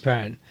more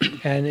transparent.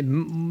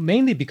 And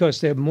mainly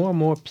because there are more and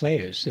more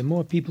players. There are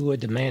more people who are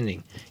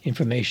demanding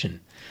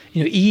information.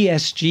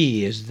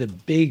 ESG is the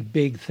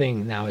big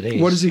thing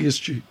nowadays. What is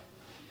ESG?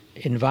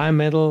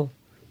 Environmental,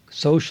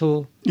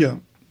 social,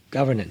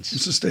 governance.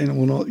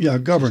 Sustainable and all,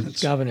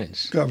 governance.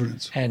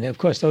 Governance. And of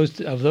course, those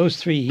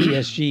 3,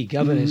 ESG,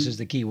 governance is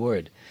the key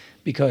word,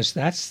 because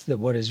that's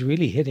what is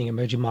really hitting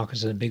emerging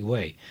markets in a big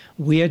way.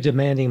 We are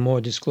demanding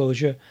more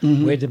disclosure.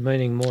 We're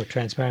demanding more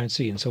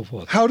transparency and so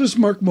forth. How does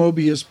Mark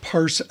Mobius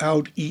parse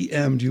out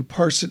EM? Do you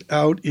parse it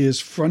out as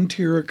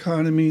frontier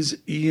economies,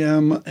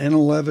 EM,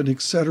 N11,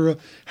 et cetera?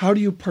 How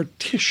do you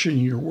partition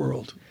your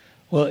world?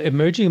 Well,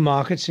 emerging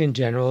markets in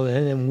general,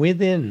 and then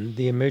within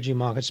the emerging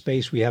market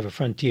space, we have a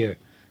frontier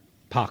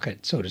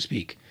pocket, so to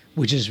speak,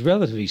 which is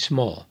relatively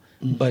small,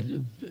 but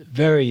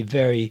very,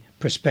 very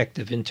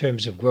prospective in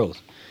terms of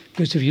growth.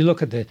 Because if you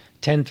look at the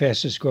 10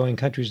 fastest growing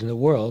countries in the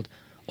world,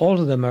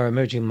 all of them are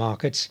emerging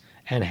markets,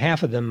 and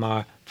half of them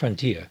are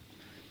frontier.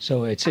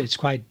 So it's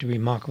quite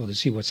remarkable to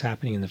see what's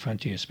happening in the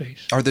frontier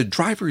space. Are the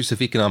drivers of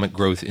economic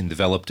growth in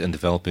developed and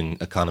developing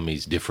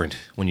economies different?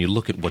 When you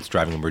look at what's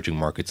driving emerging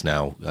markets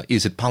now,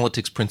 is it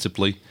politics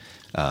principally?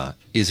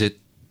 Is it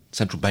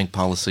central bank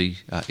policy?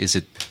 Is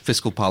it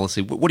fiscal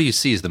policy? What do you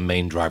see as the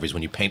main drivers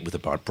when you paint with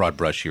a broad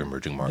brush your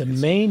emerging markets? The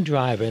main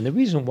driver, and the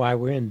reason why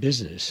we're in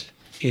business,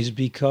 is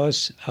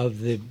because of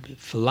the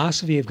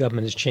philosophy of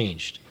government has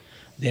changed.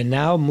 They're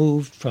now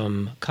moved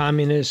from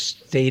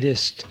communist,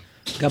 statist,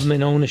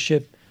 government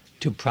ownership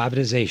to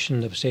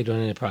privatization of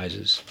state-owned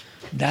enterprises.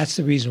 That's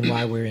the reason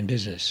why we're in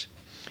business.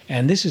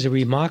 And this is a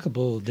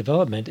remarkable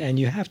development, and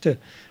you have to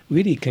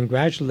really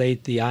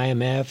congratulate the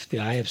IMF, the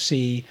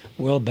IFC,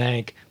 World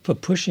Bank for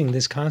pushing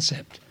this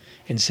concept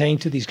and saying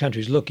to these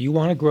countries, look, you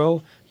want to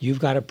grow, you've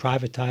got to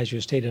privatize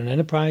your state-owned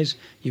enterprise,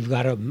 you've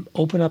got to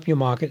open up your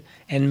market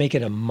and make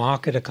it a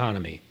market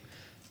economy.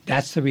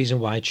 That's the reason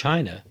why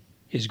China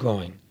is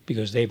growing,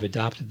 because they've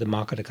adopted the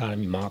market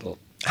economy model.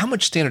 How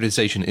much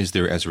standardization is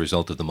there as a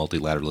result of the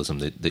multilateralism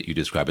that you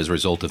describe, as a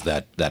result of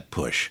that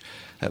push?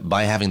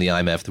 By having the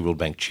IMF, the World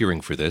Bank cheering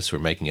for this or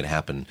making it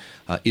happen,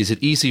 is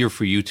it easier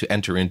for you to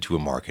enter into a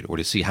market or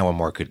to see how a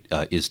market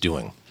is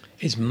doing?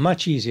 It's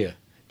much easier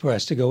for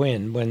us to go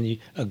in when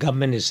a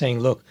government is saying,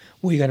 look,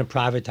 we're going to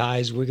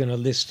privatize, we're going to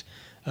list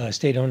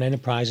state-owned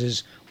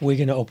enterprises, we're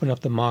going to open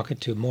up the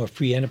market to a more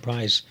free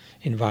enterprise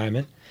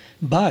environment.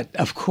 But,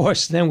 of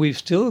course, then we've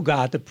still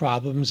got the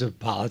problems of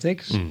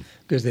politics,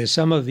 because there's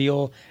some of the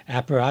old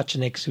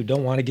apparatchiks who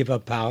don't want to give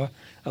up power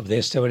of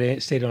their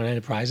state-owned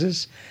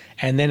enterprises.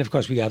 And then, of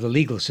course, we have the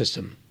legal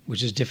system,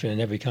 which is different in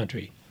every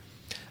country.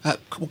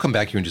 We'll come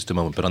back here in just a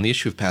moment, but on the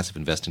issue of passive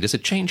investing, does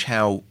it change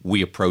how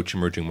we approach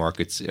emerging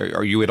markets?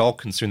 Are you at all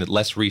concerned that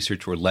less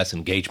research or less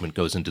engagement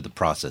goes into the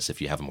process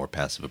if you have a more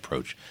passive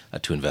approach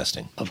to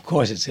investing? Of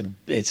course,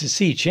 it's a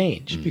sea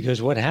change,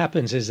 because what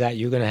happens is that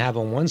you're going to have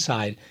on one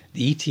side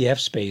the ETF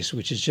space,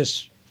 which is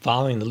just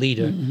following the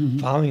leader,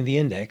 following the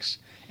index,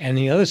 and on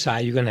the other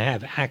side you're going to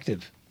have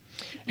active.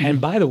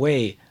 And by the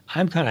way,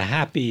 I'm kind of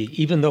happy,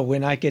 even though we're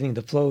not getting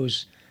the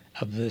flows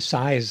of the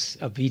size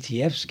of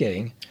ETFs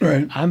getting,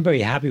 I'm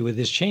very happy with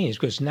this change,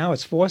 because now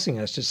it's forcing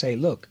us to say,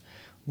 look,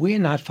 we're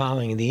not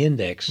following the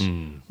index.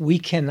 We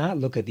cannot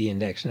look at the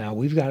index now.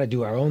 We've got to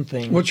do our own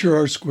thing. What's your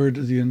R squared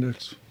to the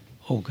index?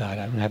 Oh, God,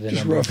 I don't have the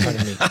Just number roughly. in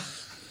front of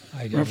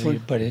me.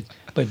 Roughly.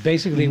 But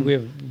basically,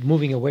 we're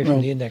moving away from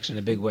Well, the index in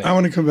a big way. I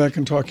want to come back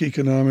and talk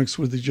economics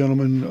with the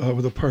gentleman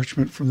with a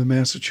parchment from the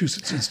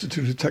Massachusetts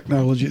Institute of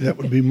Technology. That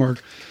would be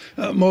Mark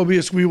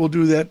Mobius. We will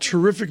do that.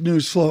 Terrific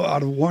news flow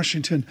out of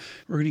Washington.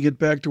 We're going to get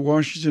back to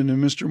Washington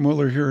and Mr.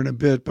 Mueller here in a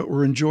bit, but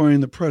we're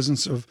enjoying the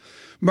presence of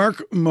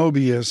Mark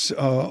Mobius.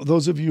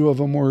 Those of you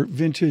of a more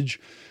vintage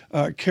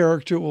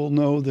character will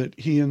know that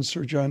he and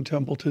Sir John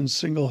Templeton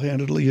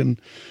single-handedly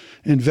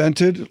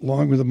invented,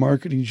 along with the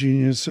marketing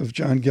genius of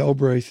John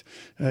Galbraith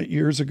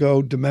years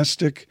ago,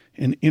 domestic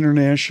and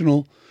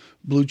international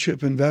blue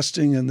chip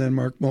investing. And then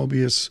Mark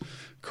Mobius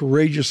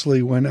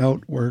courageously went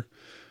out where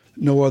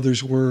no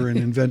others were and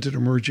invented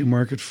emerging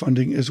market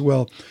funding as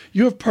well.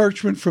 You have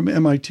parchment from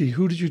MIT.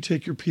 Who did you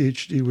take your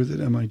PhD with at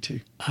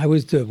MIT? I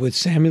was with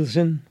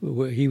Samuelson,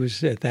 where he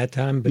was at that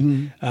time, but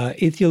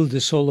Ithiel de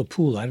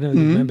Solapool, I don't know if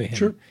you remember him.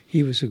 Sure.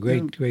 He was a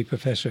great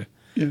professor.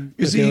 Yeah.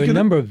 But there were a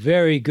number of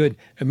very good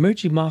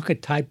emerging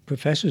market type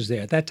professors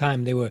there. At that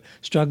time, they were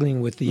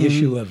struggling with the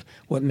issue of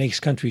what makes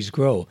countries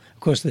grow.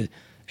 Of course, the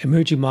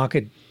emerging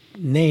market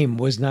name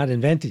was not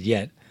invented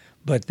yet,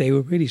 but they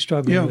were really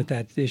struggling with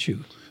that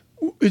issue.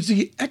 Is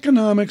the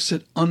economics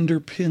that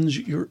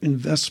underpins your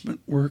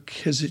investment work,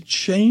 has it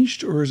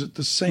changed, or is it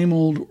the same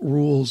old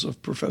rules of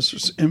Professor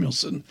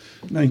Samuelson,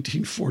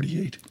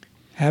 1948?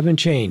 Haven't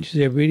changed.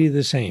 They're really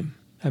the same.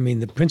 I mean,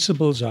 the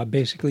principles are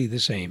basically the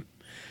same.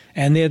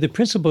 And they're the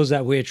principles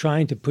that we're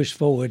trying to push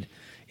forward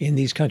in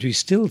these countries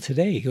still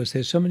today, because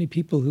there's so many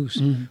people who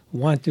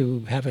want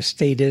to have a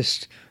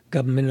statist,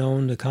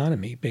 government-owned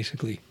economy,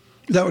 basically.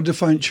 That would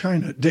define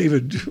China.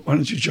 David, why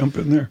don't you jump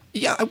in there?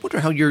 Yeah, I wonder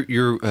how your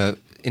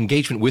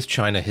engagement with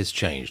China has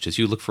changed. As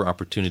you look for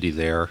opportunity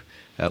there,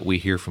 we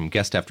hear from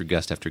guest after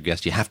guest after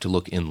guest, you have to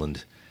look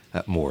inland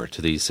more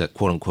to these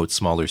quote-unquote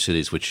smaller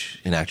cities, which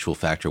in actual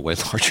fact are way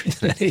larger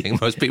than anything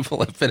most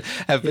people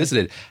have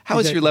visited. How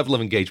has your level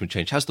of engagement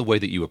changed? How's the way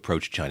that you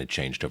approach China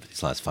changed over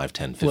these last 5,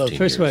 10, 15 years? Well,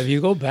 first of all, if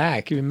you go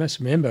back, you must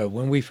remember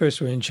when we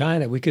first were in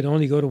China, we could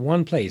only go to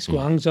one place,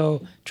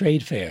 Guangzhou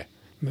Trade Fair.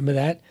 Remember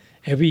that?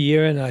 Every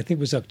year, and I think it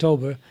was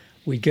October,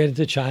 we'd get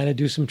into China,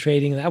 do some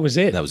trading, and that was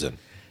it. That was it.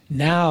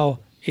 Now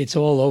it's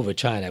all over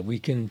China. We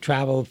can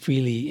travel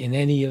freely in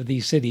any of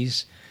these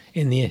cities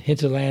in the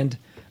hinterland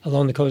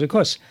along the coast. Of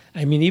course,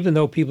 I mean, even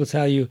though people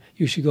tell you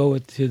you should go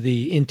to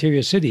the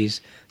interior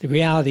cities, the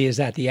reality is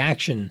that the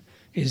action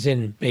is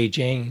in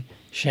Beijing,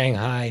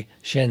 Shanghai,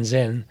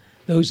 Shenzhen.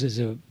 Those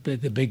are the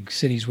big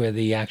cities where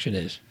the action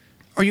is.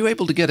 Are you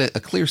able to get a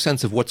clear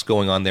sense of what's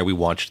going on there? We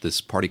watched this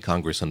party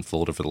congress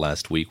unfold over the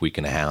last week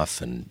and a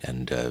half,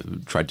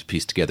 and tried to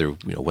piece together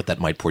what that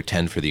might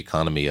portend for the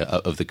economy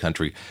of the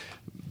country.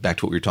 Back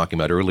to what we were talking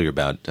about earlier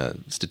about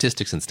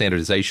statistics and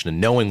standardization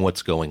and knowing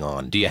what's going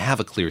on. Do you have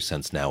a clear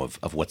sense now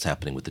of what's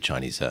happening with the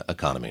Chinese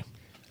economy?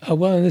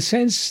 Well, in the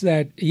sense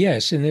that,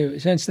 yes, in the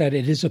sense that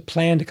it is a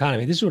planned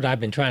economy. This is what I've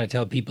been trying to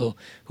tell people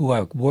who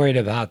are worried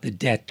about the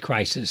debt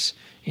crisis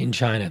in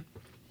China.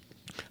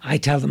 I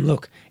tell them,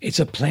 look, it's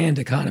a planned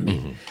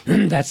economy.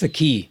 That's the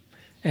key.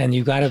 And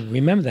you've got to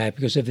remember that,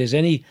 because if there's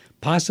any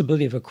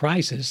possibility of a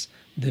crisis,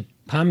 the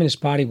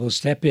Communist Party will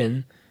step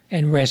in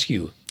and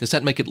rescue. Does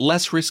that make it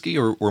less risky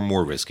or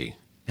more risky,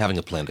 having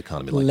a planned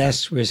economy like that?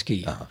 Less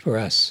risky for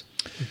us,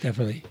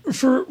 definitely.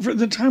 For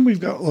the time we've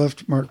got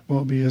left, Mark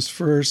Mobius,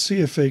 for our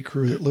CFA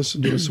crew that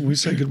listen to us, and we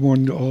say good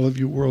morning to all of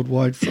you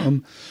worldwide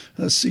from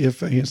the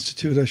CFA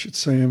Institute. I should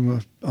say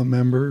I'm a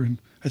member, and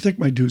I think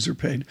my dues are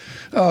paid.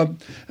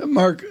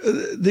 Mark,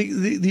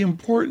 the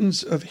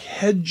importance of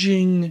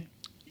hedging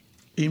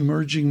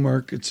emerging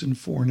markets and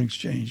foreign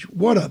exchange.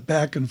 What a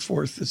back and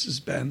forth this has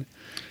been.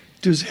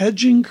 Does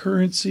hedging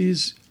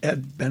currencies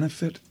add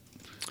benefit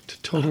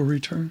to total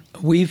return?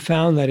 We've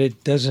found that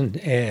it doesn't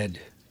add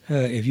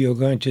if you're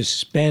going to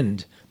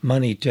spend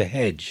money to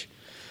hedge.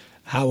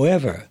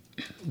 However,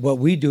 what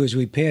we do is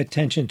we pay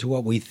attention to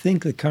what we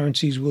think the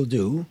currencies will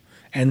do,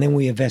 and then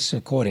we invest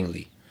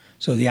accordingly.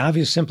 So the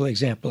obvious simple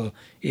example,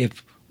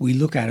 if we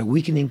look at a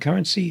weakening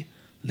currency,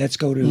 let's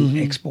go to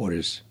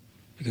exporters,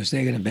 because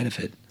they're going to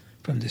benefit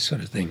from this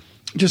sort of thing.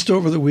 Just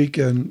over the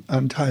weekend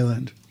on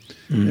Thailand,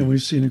 and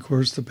we've seen, of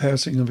course, the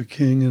passing of a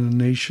king and a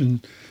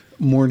nation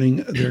mourning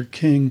their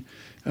king.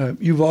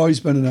 You've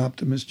always been an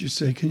optimist, you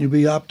say. Can you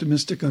be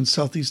optimistic on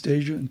Southeast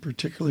Asia and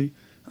particularly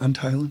on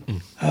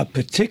Thailand?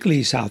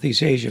 Particularly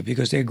Southeast Asia,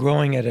 because they're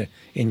growing at an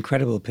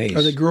incredible pace.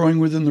 Are they growing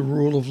within the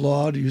rule of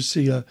law? Do you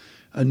see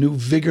a new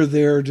vigor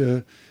there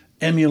to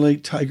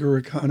emulate tiger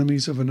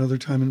economies of another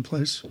time and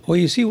place? Well,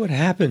 you see, what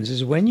happens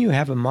is when you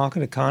have a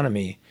market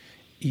economy,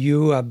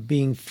 you are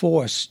being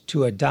forced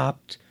to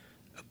adopt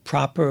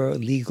proper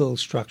legal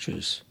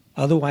structures.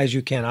 Otherwise,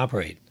 you can't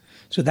operate.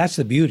 So that's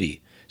the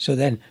beauty. So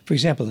then, for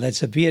example, let's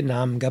say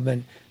Vietnam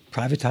government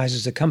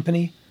privatizes a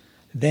company.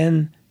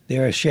 Then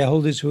there are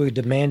shareholders who are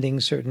demanding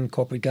certain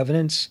corporate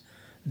governance.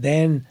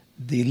 Then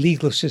the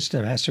legal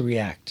system has to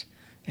react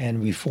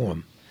and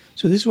reform.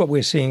 So this is what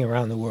we're seeing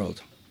around the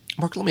world.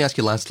 Mark, let me ask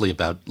you lastly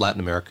about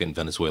Latin America and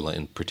Venezuela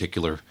in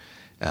particular.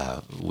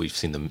 We've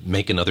seen them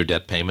make another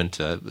debt payment.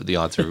 The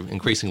odds are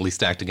increasingly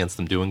stacked against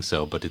them doing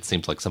so, but it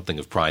seems like something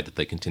of pride that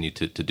they continue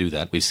to do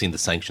that. We've seen the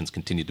sanctions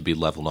continue to be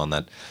leveled on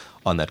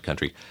that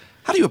country.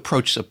 How do you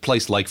approach a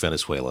place like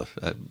Venezuela,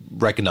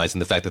 recognizing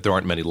the fact that there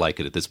aren't many like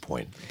it at this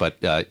point? But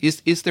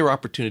is there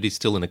opportunity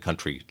still in a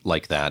country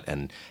like that?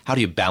 And how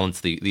do you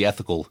balance the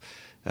ethical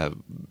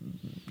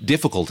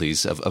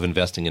difficulties of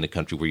investing in a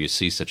country where you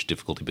see such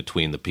difficulty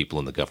between the people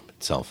and the government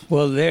itself?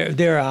 Well,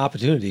 there are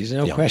opportunities,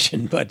 no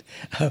question, but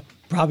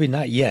probably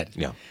not yet.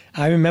 Yeah.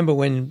 I remember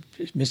when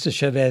Mr.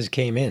 Chavez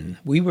came in,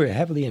 we were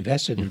heavily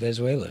invested in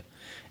Venezuela.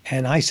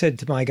 And I said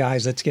to my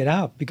guys, let's get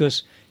out,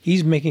 because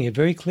he's making it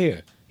very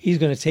clear. He's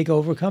going to take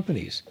over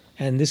companies.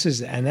 And this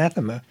is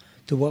anathema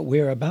to what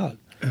we're about.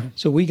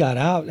 So we got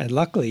out, and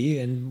luckily,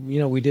 and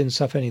we didn't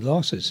suffer any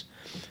losses.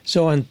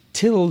 So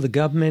until the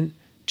government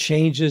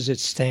changes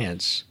its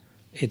stance,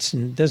 it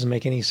doesn't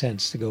make any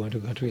sense to go into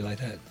a country like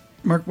that.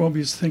 Mark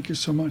Mobius, thank you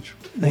so much.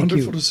 Thank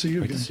Wonderful you. to see you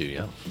Great again. to see you,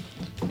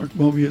 yeah. Mark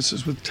Mobius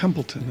is with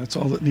Templeton. That's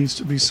all that needs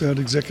to be said.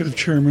 Executive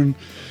Chairman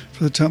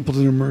for the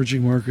Templeton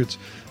Emerging Markets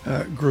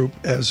Group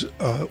as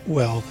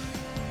well.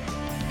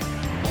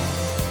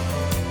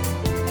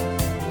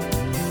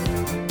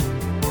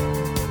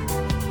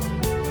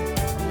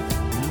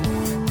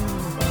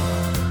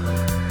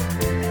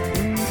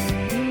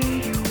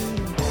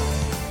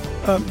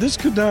 This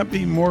could not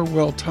be more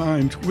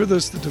well-timed. With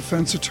us, the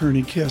defense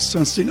attorney, Cass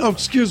Sunstein. Oh,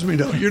 excuse me,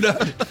 no, you're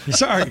not.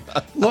 Sorry,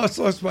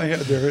 lost my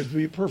head there. It'd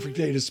be a perfect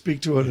day to speak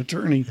to an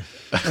attorney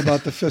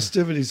about the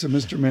festivities of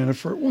Mr.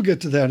 Manafort. We'll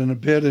get to that in a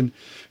bit. And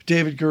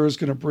David Gurr is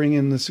going to bring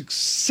in this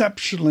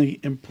exceptionally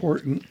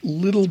important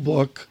little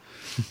book,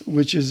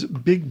 which is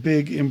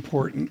big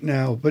important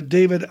now. But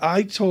David,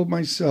 I told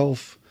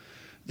myself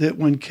that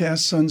when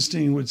Cass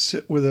Sunstein would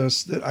sit with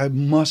us, that I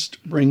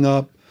must bring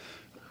up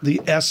the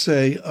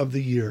essay of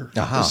the year. The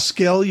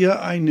Scalia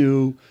I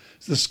knew,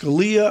 the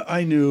Scalia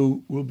I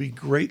knew will be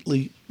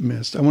greatly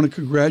missed. I want to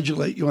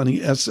congratulate you on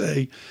the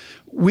essay.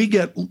 We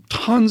get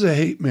tons of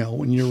hate mail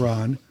when you're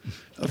on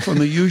from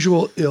the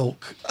usual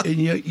ilk, and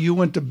yet you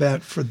went to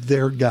bat for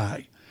their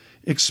guy.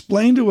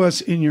 Explain to us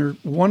in your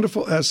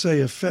wonderful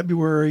essay of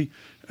February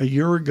a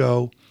year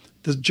ago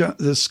the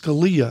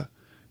Scalia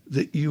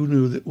that you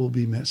knew that will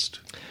be missed.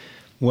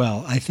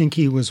 Well, I think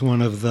he was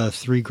one of the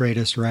three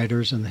greatest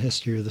writers in the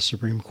history of the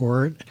Supreme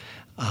Court.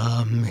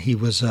 He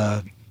was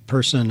a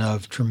person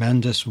of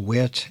tremendous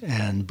wit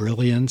and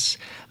brilliance.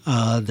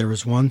 There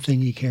was one thing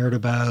he cared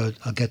about.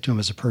 I'll get to him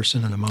as a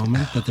person in a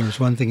moment, but there was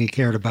one thing he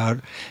cared about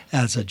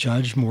as a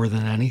judge more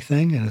than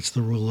anything, and it's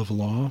the rule of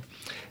law.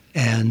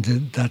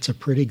 And that's a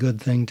pretty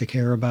good thing to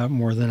care about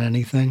more than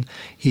anything.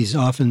 He's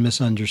often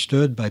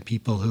misunderstood by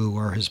people who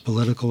are his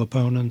political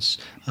opponents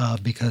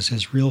because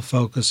his real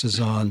focus is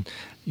on,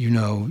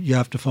 you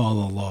have to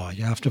follow the law,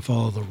 you have to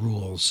follow the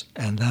rules.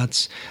 And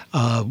that's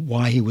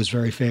why he was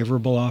very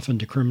favorable often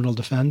to criminal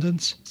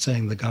defendants,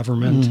 saying the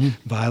government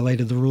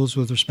violated the rules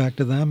with respect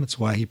to them. It's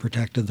why he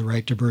protected the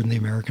right to burn the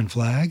American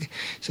flag.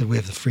 He said we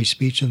have the free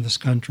speech in this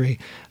country.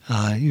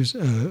 He was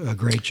a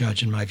great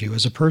judge in my view.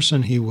 As a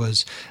person, he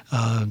was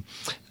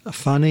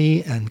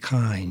funny and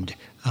kind.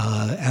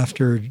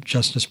 After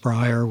Justice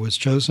Breyer was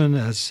chosen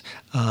as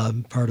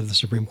part of the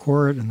Supreme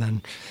Court,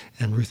 and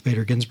Ruth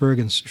Bader Ginsburg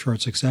in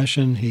short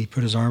succession, he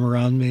put his arm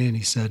around me and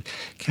he said,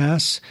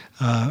 Cass,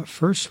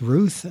 first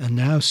Ruth and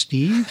now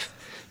Steve.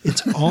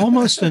 It's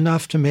almost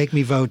enough to make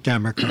me vote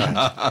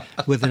Democrat,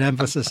 with an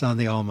emphasis on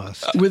the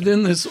almost.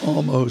 Within this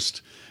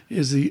almost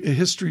is a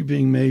history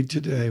being made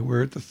today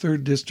where at the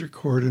 3rd District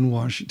Court in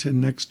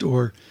Washington next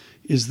door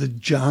is the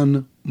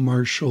John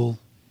Marshall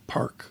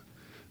Park,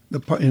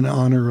 in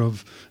honor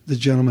of the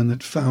gentleman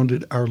that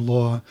founded our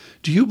law.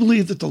 Do you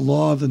believe that the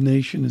law of the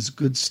nation is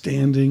good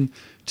standing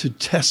to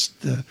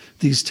test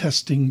these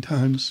testing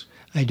times?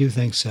 I do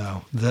think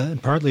so.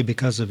 Partly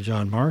because of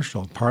John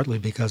Marshall, partly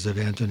because of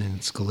Antonin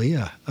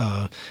Scalia.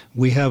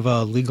 We have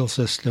a legal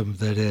system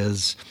that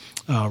has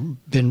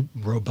been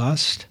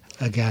robust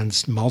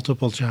against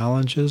multiple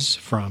challenges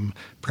from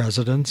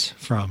presidents,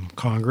 from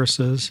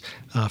Congresses,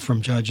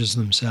 from judges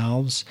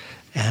themselves.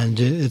 And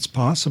it's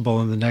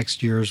possible in the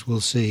next years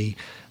we'll see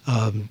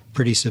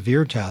pretty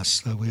severe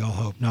tests, that we all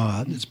hope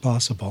not. It's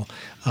possible.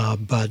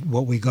 But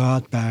what we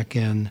got back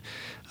in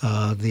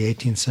the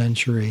 18th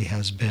century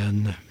has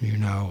been,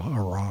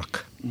 a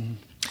rock. Mm.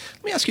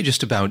 Let me ask you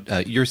just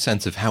about your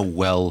sense of how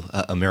well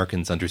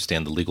Americans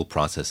understand the legal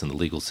process and the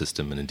legal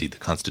system, and indeed the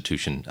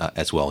Constitution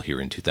as well here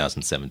in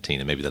 2017.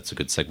 And maybe that's a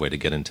good segue to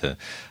get into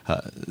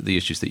the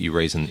issues that you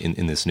raise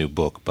in this new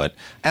book. But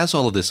as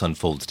all of this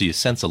unfolds, do you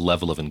sense a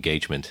level of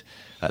engagement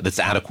that's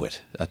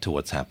adequate to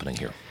what's happening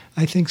here?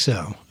 I think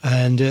so.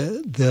 And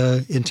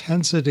the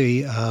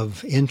intensity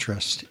of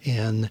interest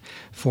in,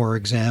 for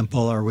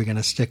example, are we going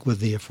to stick with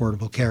the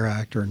Affordable Care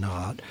Act or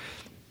not?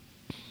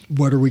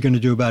 What are we going to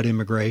do about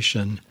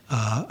immigration?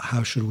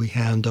 How should we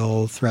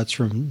handle threats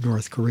from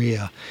North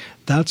Korea?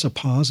 That's a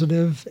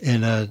positive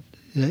in a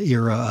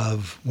era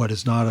of what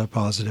is not a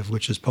positive,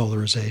 which is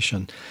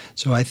polarization.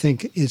 So I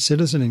think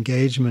citizen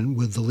engagement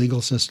with the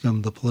legal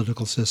system, the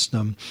political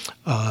system,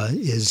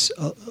 is,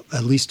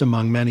 at least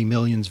among many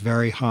millions,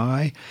 very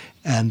high.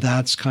 And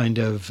that's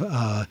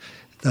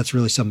that's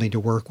really something to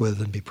work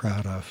with and be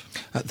proud of.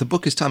 The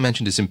book, as Tom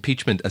mentioned, is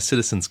Impeachment, A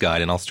Citizen's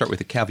Guide, and I'll start with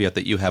a caveat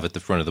that you have at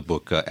the front of the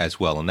book as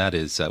well, and that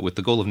is, with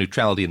the goal of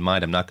neutrality in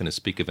mind, I'm not going to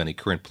speak of any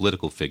current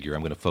political figure. I'm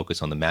going to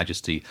focus on the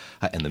majesty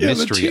and the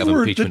mystery of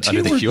impeachment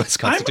under the U.S.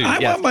 Constitution. I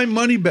want my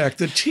money back.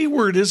 The T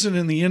word isn't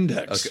in the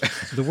index. Okay.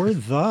 The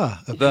word "the"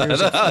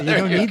 appears. You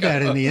don't need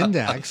that in the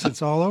index.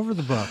 It's all over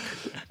the book.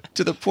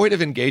 To the point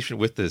of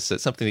engagement with this,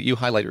 something that you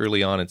highlight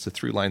early on, it's a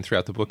through line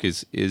throughout the book,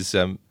 is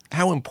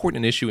how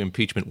important an issue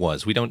impeachment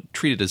was. We don't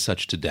treat it as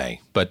such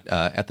today, but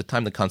at the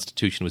time the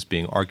Constitution was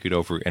being argued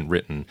over and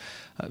written,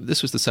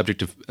 this was the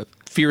subject of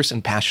fierce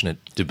and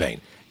passionate debate.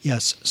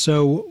 Yes.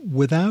 So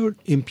without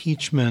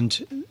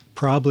impeachment,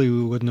 probably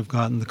we wouldn't have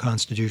gotten the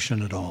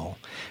Constitution at all.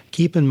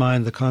 Keep in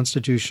mind the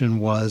Constitution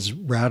was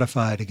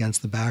ratified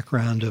against the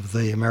background of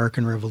the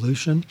American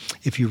Revolution.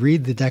 If you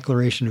read the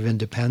Declaration of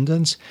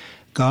Independence,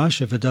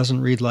 gosh, if it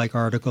doesn't read like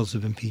articles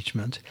of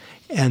impeachment.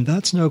 And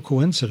that's no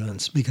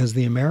coincidence, because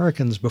the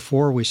Americans,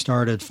 before we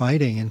started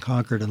fighting in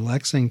Concord and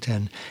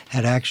Lexington,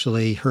 had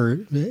actually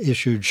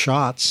issued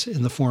shots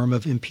in the form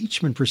of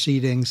impeachment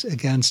proceedings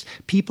against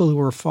people who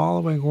were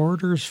following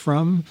orders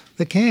from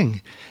the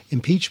king.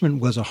 Impeachment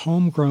was a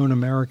homegrown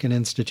American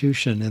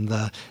institution in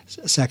the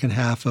second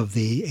half of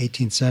the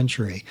 18th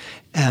century.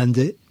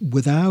 And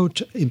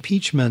without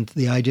impeachment,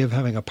 the idea of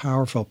having a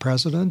powerful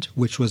president,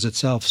 which was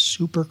itself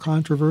super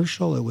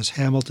controversial, it was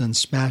Hamilton's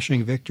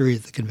smashing victory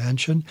at the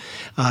convention,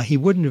 he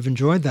wouldn't have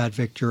enjoyed that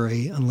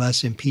victory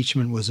unless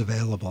impeachment was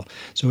available.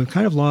 So we've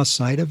kind of lost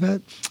sight of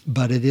it,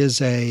 but it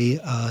is a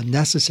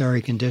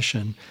necessary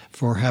condition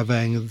for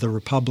having the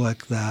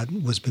republic that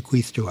was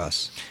bequeathed to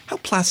us. How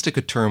plastic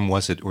a term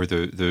was it, or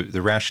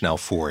the rationale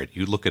for it?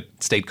 You look at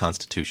state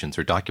constitutions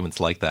or documents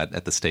like that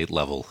at the state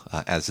level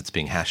as it's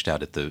being hashed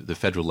out at the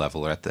federal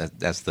level, or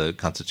as the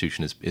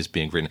Constitution is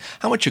being written.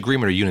 How much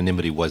agreement or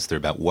unanimity was there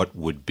about what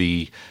would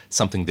be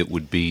something that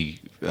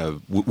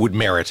would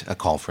merit a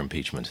call for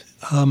impeachment?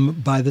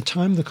 By the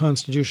time the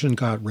Constitution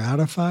got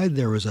ratified,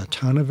 there was a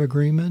ton of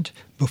agreement.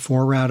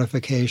 Before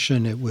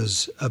ratification, it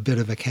was a bit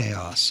of a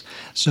chaos.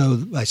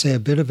 So I say a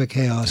bit of a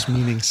chaos,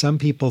 meaning some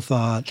people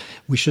thought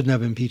we shouldn't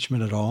have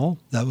impeachment at all.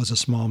 That was a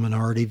small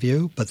minority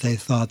view, but they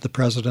thought the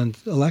president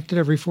elected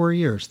every 4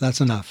 years.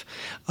 That's enough.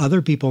 Other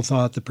people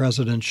thought the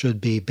president should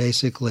be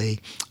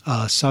basically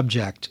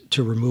subject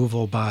to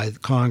removal by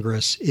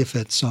Congress if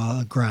it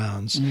saw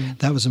grounds.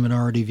 That was a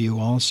minority view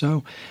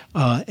also.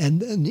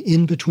 And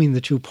in between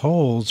the two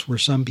poles were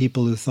some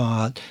people who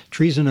thought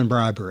treason and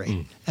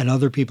bribery, and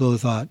other people who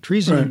thought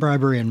treason and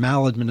bribery and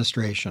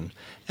maladministration.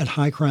 And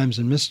high crimes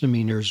and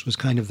misdemeanors was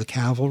kind of the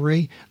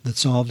cavalry that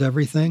solved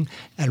everything.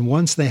 And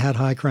once they had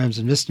high crimes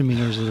and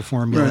misdemeanors as a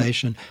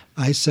formulation,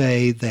 I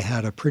say they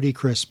had a pretty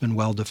crisp and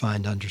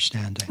well-defined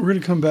understanding. We're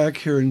going to come back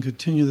here and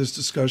continue this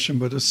discussion,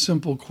 but a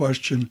simple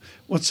question.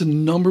 What's the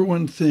number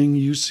one thing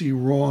you see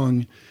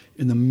wrong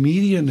in the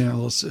media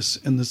analysis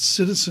and the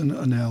citizen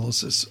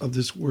analysis of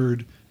this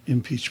word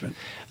impeachment?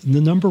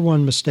 The number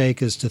one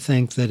mistake is to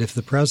think that if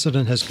the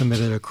president has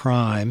committed a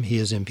crime, he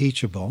is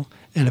impeachable,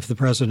 and if the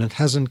president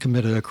hasn't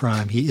committed a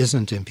crime, he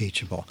isn't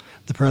impeachable.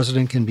 The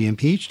president can be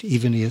impeached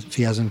even if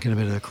he hasn't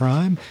committed a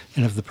crime,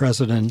 and if the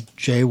president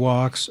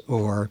jaywalks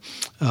or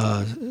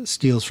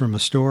steals from a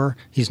store,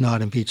 he's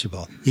not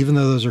impeachable, even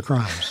though those are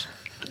crimes.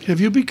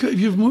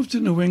 You've moved to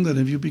New England.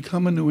 Have you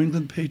become a New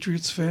England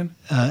Patriots fan?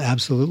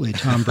 Absolutely.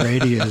 Tom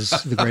Brady is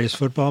the greatest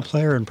football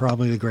player and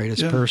probably the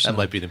greatest person. That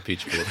might be an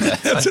impeachable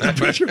offense.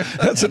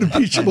 That's an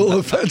impeachable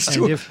offense.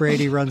 And if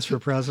Brady runs for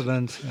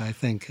president, I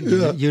think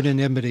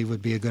unanimity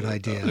would be a good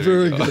idea.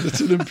 Very good.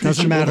 It's an impeachable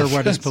Doesn't matter offense.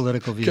 what his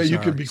political views you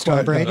are. can be It's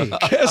Tom quiet. Brady.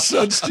 Cass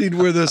Sunstein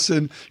with us,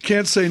 and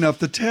can't say enough.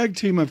 The tag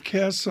team of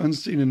Cass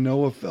Sunstein and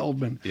Noah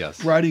Feldman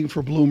writing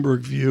for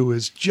Bloomberg View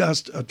is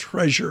just a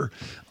treasure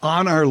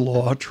on our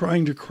law,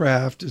 trying to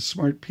craft as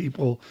smart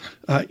people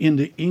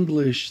into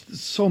English.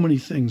 So many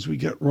things we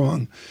get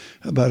wrong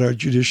about our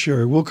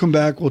judiciary. We'll come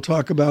back. We'll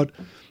talk about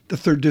the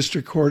Third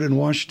District Court in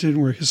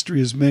Washington, where history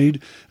is made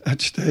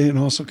today, and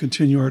also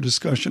continue our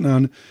discussion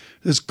on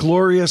this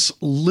glorious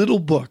little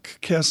book,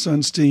 Cass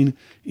Sunstein,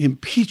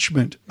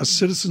 Impeachment, A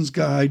Citizen's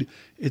Guide.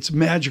 It's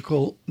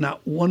magical.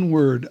 Not one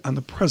word on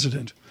the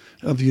President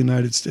of the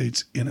United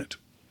States in it.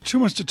 Too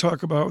much to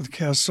talk about with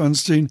Cass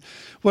Sunstein.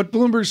 What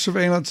Bloomberg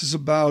Surveillance is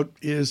about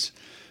is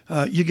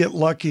you get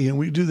lucky, and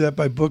we do that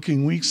by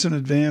booking weeks in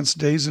advance,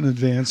 days in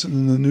advance, and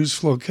then the news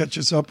flow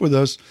catches up with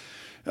us.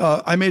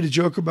 I made a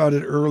joke about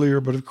it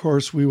earlier, but of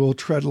course we will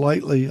tread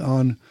lightly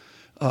on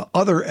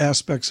other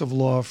aspects of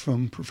law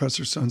from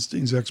Professor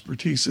Sunstein's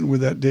expertise. And with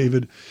that,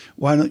 David,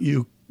 why don't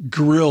you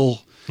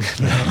grill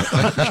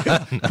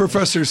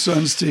Professor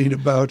Sunstein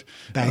about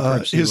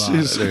Bankruptcy law.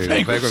 his There you go.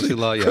 Bankruptcy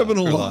law, yeah,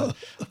 criminal criminal law.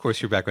 Of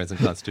course, your background's in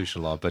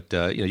constitutional law, but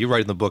you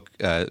write in the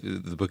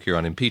book here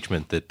on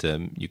impeachment that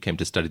you came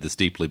to study this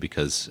deeply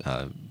because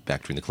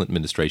back during the Clinton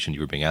administration, you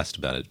were being asked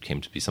about it. It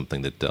came to be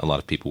something that a lot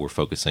of people were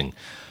focusing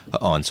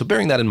on. So,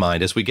 bearing that in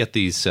mind, as we get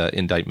these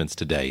indictments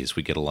today, as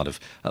we get a lot of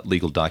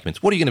legal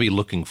documents, what are you going to be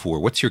looking for?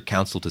 What's your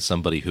counsel to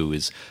somebody who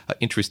is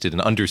interested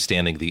in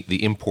understanding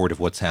the import of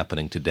what's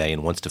happening today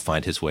and wants to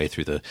find his way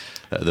through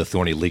the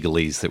thorny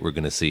legalese that we're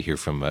going to see here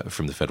from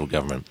the federal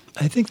government?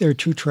 I think there are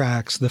two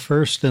tracks. The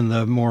first and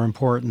the more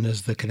important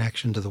is the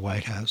connection to the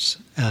White House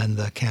and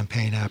the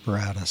campaign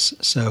apparatus.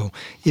 So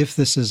if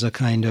this is a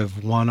kind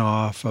of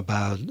one-off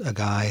about a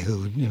guy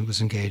who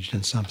was engaged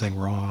in something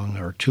wrong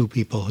or two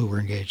people who were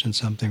engaged in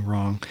something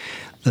wrong,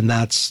 then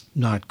that's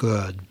not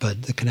good.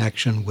 But the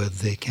connection with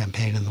the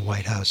campaign in the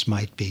White House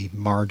might be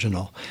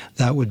marginal.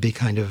 That would be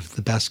kind of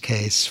the best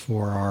case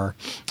for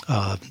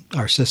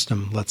our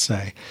system, let's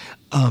say.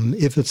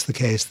 If it's the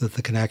case that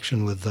the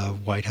connection with the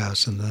White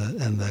House and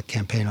the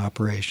campaign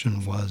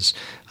operation was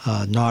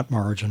not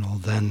marginal,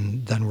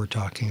 then we're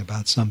talking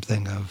about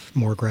something of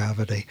more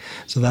gravity.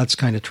 So that's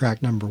kind of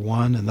track number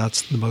one, and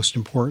that's the most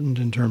important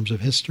in terms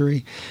of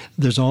history.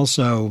 There's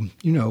also,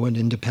 an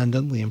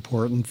independently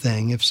important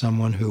thing if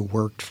someone who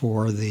worked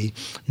for the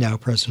now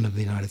President of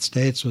the United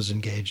States was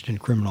engaged in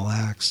criminal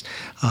acts,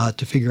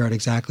 to figure out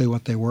exactly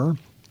what they were.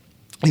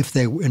 If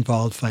they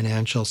involved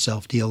financial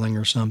self-dealing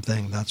or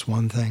something, that's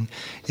one thing.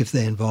 If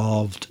they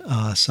involved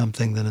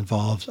something that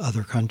involved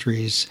other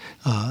countries,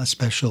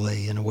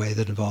 especially in a way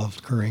that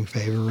involved currying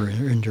favor or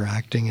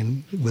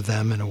interacting with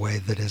them in a way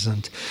that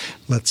isn't,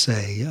 let's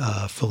say,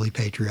 fully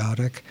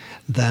patriotic,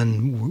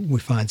 then we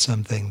find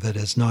something that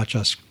is not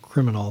just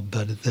criminal,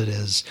 but that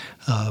is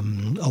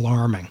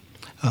alarming.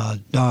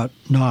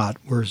 Not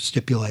we're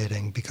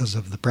stipulating because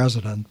of the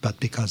president, but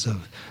because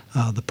of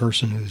the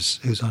person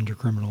who's under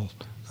criminal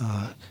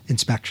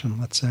inspection,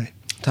 let's say.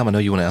 Tom, I know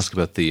you want to ask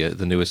about the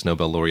newest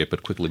Nobel laureate,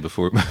 but quickly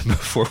before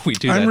we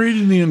do that. I'm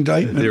reading the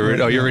indictment. You're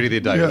reading the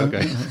indictment, yeah.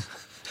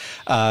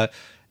 Okay.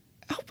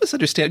 Help us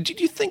understand, do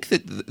you think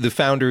that the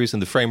founders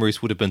and the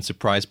framers would have been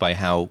surprised by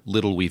how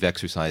little we've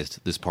exercised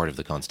this part of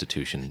the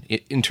Constitution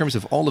in terms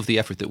of all of the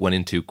effort that went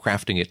into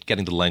crafting it,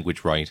 getting the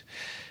language right?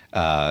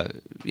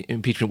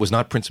 Impeachment was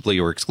not principally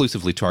or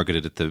exclusively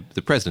targeted at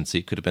the presidency.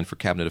 It could have been for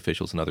cabinet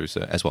officials and others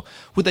as well.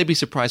 Would they be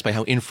surprised by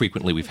how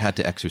infrequently we've had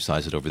to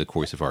exercise it over the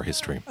course of our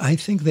history? I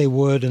think they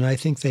would, and I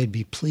think they'd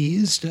be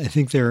pleased. I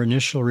think their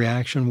initial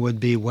reaction would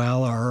be,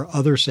 well, our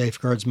other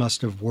safeguards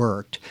must have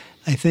worked.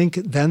 I think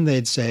then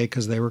they'd say,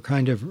 because they were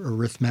kind of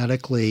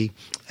arithmetically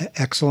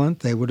excellent,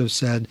 they would have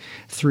said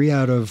 3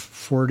 out of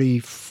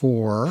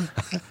 44.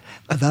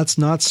 That's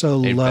not so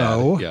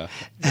low. Yeah.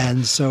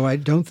 And so I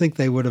don't think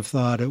they would have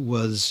thought it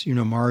was,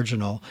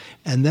 marginal.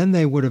 And then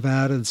they would have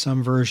added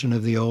some version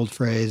of the old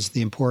phrase,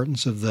 the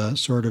importance of the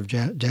sword of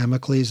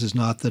Damocles is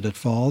not that it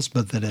falls,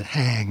 but that it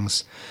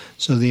hangs.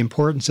 So the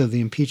importance of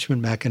the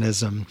impeachment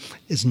mechanism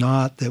is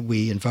not that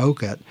we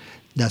invoke it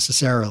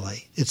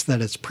necessarily. It's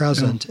that it's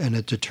present and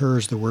it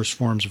deters the worst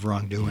forms of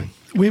wrongdoing.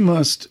 We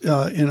must,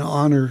 in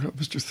honor of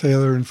Mr.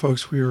 Thaler and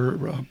folks, we were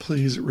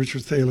pleased that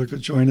Richard Thaler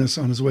could join us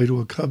on his way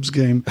to a Cubs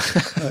game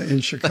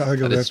in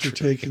Chicago after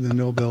taking the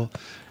Nobel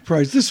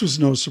Prize. This was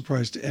no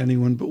surprise to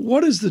anyone, but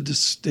what is the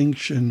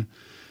distinction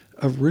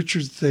of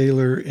Richard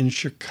Thaler in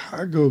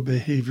Chicago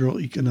behavioral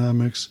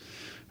economics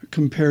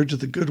compared to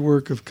the good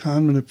work of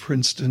Kahneman at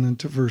Princeton and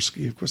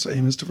Tversky, of course,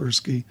 Amos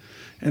Tversky,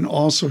 and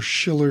also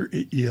Schiller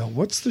at Yale?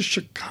 What's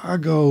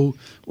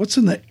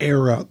in the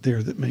air out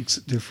there that makes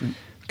it different?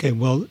 Okay,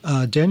 well,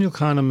 Daniel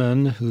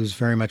Kahneman, who's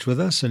very much with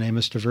us, and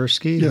Amos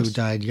Tversky, yes, who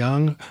died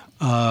young,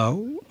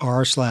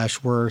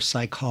 were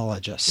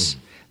psychologists.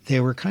 They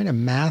were kind of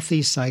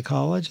mathy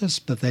psychologists,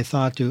 but they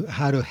thought,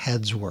 how do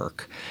heads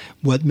work?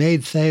 What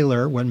makes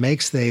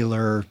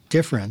Thaler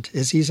different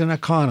is he's an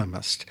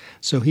economist.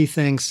 So he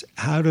thinks,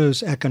 how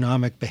does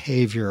economic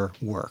behavior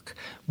work?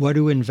 What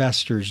do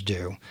investors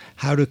do?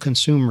 How do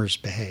consumers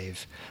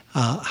behave?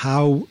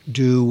 How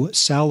do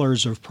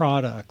sellers of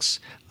products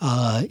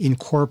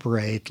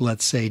incorporate,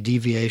 let's say,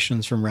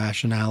 deviations from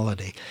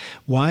rationality?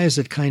 Why is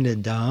it kind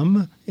of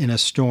dumb in a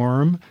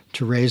storm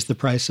to raise the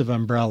price of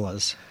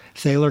umbrellas?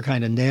 Thaler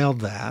kind of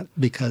nailed that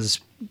because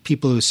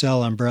people who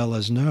sell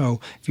umbrellas know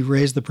if you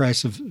raise the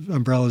price of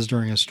umbrellas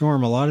during a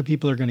storm, a lot of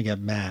people are going to get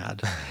mad.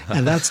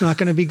 And that's not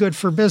going to be good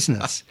for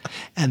business.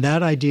 And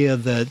that idea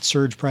that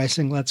surge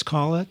pricing, let's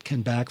call it,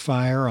 can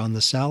backfire on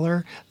the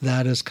seller,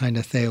 that is kind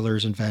of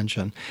Thaler's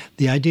invention.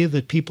 The idea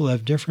that people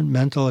have different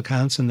mental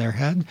accounts in their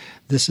head,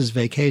 this is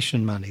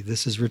vacation money,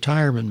 this is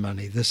retirement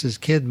money, this is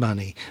kid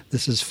money,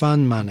 this is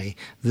fun money,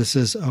 this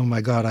is, oh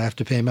my God, I have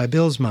to pay my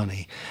bills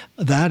money.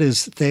 That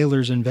is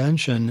Thaler's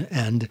invention,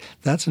 and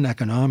that's an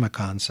economic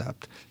concept.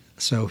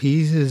 So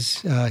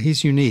he's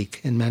unique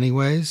in many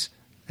ways,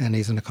 and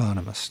he's an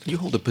economist. You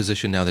hold a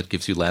position now that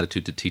gives you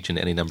latitude to teach in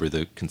any number of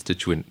the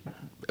constituent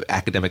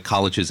academic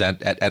colleges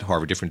at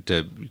Harvard, different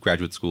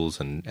graduate schools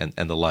and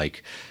the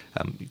like.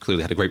 You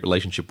clearly had a great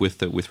relationship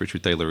with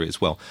Richard Thaler as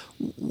well.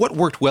 What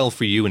worked well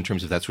for you in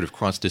terms of that sort of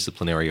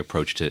cross-disciplinary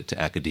approach to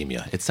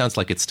academia? It sounds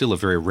like it's still a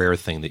very rare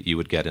thing that you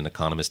would get an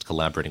economist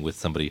collaborating with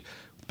somebody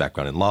with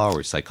background in law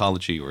or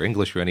psychology or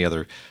English or any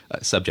other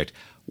subject.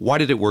 Why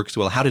did it work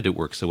so well? How did it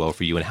work so well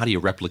for you? And how do you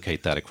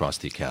replicate that across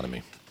the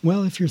academy?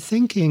 Well, if you're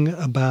thinking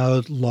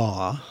about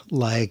law,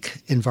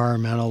 like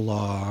environmental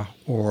law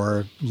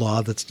or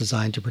law that's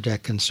designed to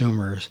protect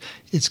consumers,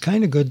 it's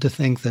kind of good to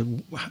think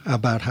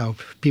about how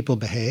people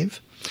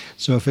behave.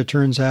 So if it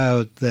turns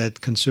out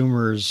that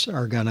consumers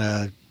are going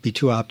to be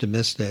too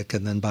optimistic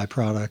and then buy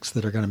products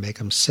that are going to make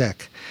them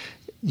sick,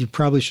 you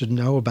probably should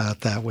know about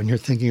that when you're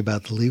thinking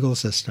about the legal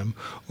system.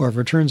 Or if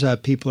it turns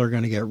out people are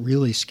going to get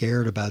really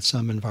scared about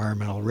some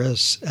environmental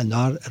risks and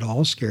not at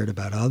all scared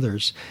about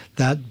others,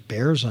 that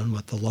bears on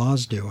what the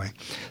law's doing.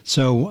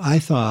 So I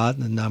thought,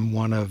 and I'm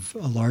one of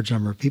a large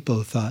number of people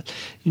who thought,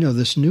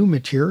 this new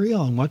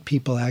material and what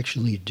people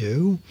actually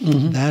do,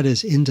 that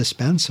is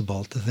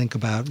indispensable to think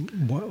about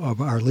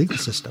our legal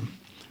system.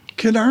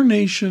 Can our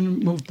nation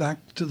move back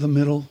to the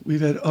middle? We've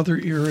had other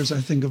eras,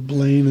 I think, of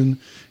Blaine in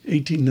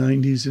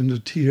 1890s into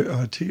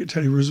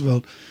Teddy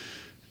Roosevelt.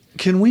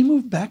 Can we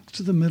move back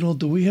to the middle?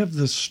 Do we have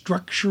the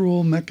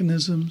structural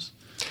mechanisms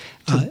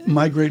to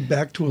migrate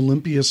back to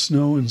Olympia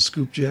Snow and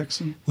Scoop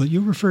Jackson? Well, you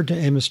referred to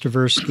Amos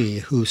Tversky,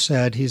 who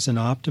said he's an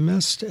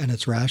optimist, and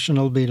it's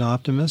rational to be an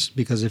optimist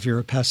because if you're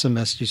a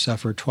pessimist, you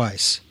suffer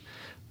twice.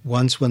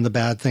 Once when the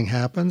bad thing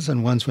happens,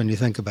 and once when you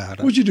think about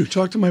it. What'd you do?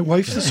 Talk to my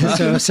wife this week?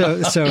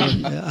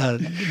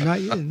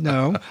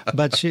 No.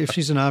 But if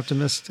she's an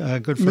optimist,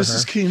 good for her.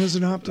 Mrs. Keene is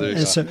an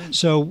optimist.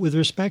 So with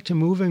respect to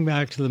moving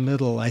back to the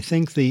middle, I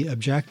think the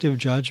objective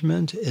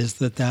judgment is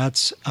that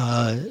that's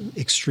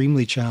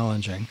extremely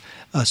challenging,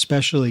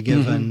 especially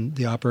given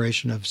the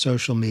operation of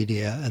social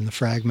media and the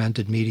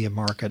fragmented media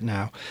market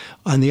now.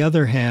 On the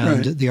other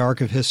hand, the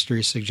arc of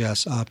history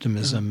suggests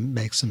optimism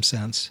makes some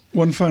sense.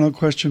 One final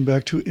question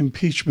back to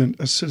impeachment,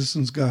 a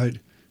citizen's guide.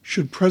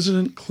 Should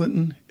President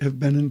Clinton have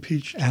been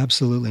impeached?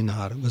 Absolutely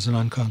not. It was an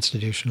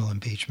unconstitutional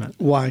impeachment.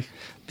 Why?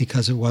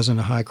 Because it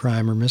wasn't a high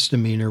crime or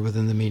misdemeanor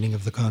within the meaning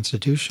of the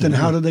Constitution. Then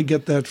how did they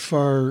get that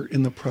far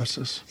in the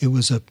process? It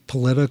was a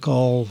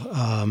political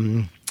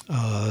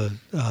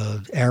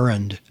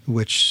errand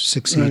which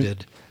succeeded.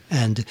 Right.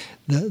 And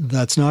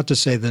that's not to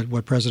say that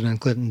what President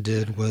Clinton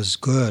did was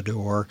good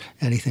or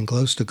anything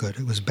close to good.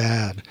 It was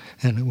bad,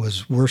 and it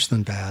was worse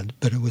than bad,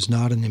 but it was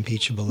not an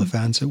impeachable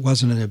offense. It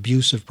wasn't an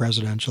abuse of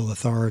presidential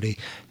authority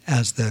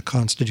as the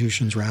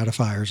Constitution's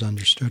ratifiers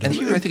understood it. And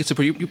here I think it's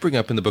important. You bring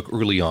up in the book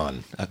early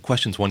on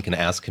questions one can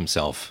ask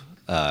himself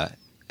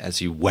as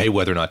you weigh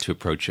whether or not to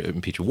approach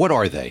impeachment. What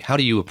are they? How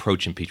do you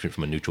approach impeachment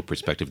from a neutral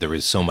perspective? There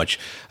is so much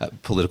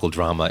political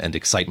drama and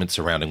excitement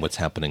surrounding what's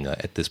happening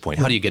at this point.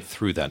 How do you get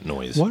through that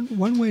noise?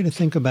 One way to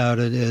think about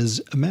it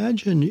is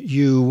imagine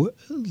you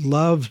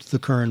loved the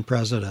current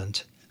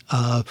president.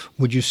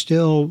 Would you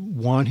still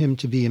want him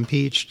to be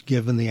impeached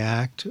given the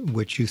act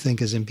which you think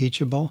is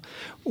impeachable?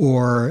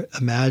 Or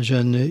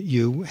imagine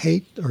you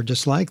hate or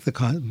dislike the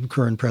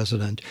current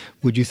president.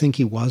 Would you think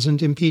he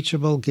wasn't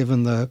impeachable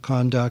given the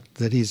conduct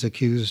that he's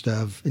accused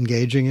of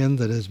engaging in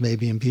that is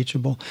maybe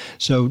impeachable?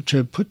 So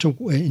to put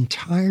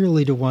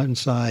entirely to one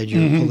side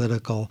your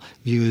political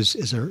views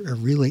is a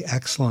really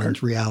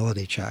excellent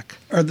reality check.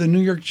 Are the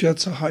New York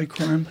Jets a high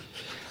crime?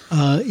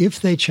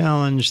 If they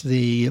challenge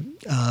the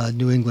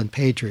New England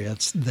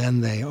Patriots, then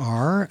they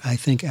are. I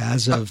think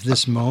as of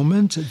this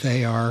moment,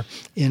 they are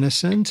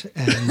innocent.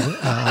 And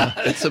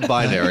it's a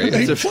binary.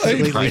 It's a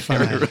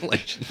binary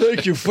relation.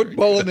 Thank you.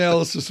 Football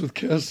analysis with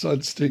Cass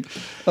Sunstein.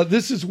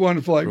 This is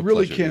wonderful. I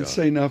really can't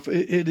say enough.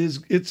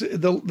 It's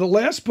the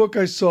last book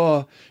I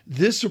saw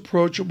this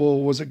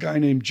approachable was a guy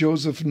named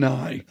Joseph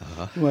Nye,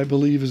 who I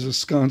believe is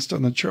ensconced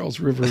on the Charles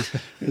River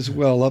as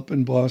well, up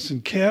in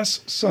Boston. Cass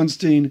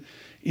Sunstein.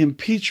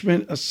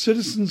 Impeachment, a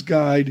Citizen's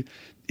Guide.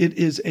 It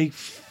is a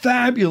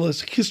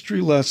fabulous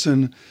history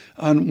lesson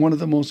on one of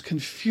the most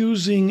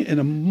confusing and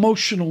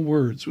emotional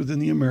words within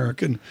the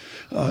American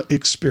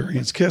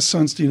experience. Cass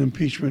Sunstein,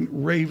 Impeachment,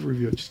 rave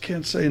review. Just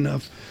can't say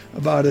enough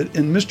about it.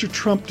 And Mr.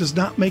 Trump does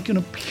not make an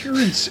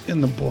appearance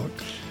in the book,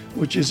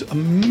 which is a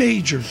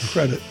major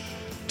credit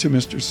to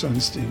Mr.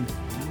 Sunstein.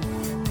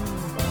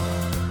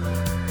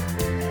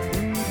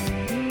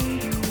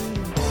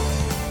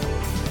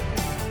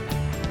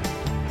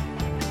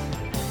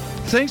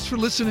 Thanks for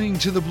listening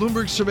to the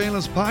Bloomberg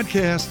Surveillance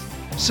Podcast.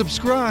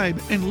 Subscribe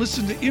and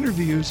listen to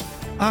interviews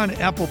on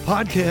Apple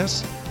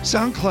Podcasts,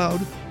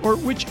 SoundCloud, or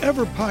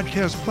whichever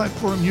podcast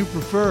platform you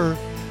prefer.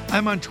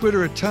 I'm on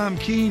Twitter at Tom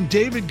Keene.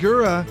 David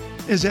Gura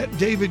is at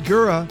David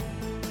Gura.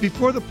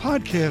 Before the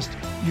podcast,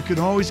 you can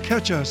always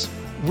catch us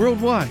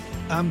worldwide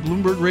on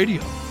Bloomberg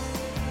Radio.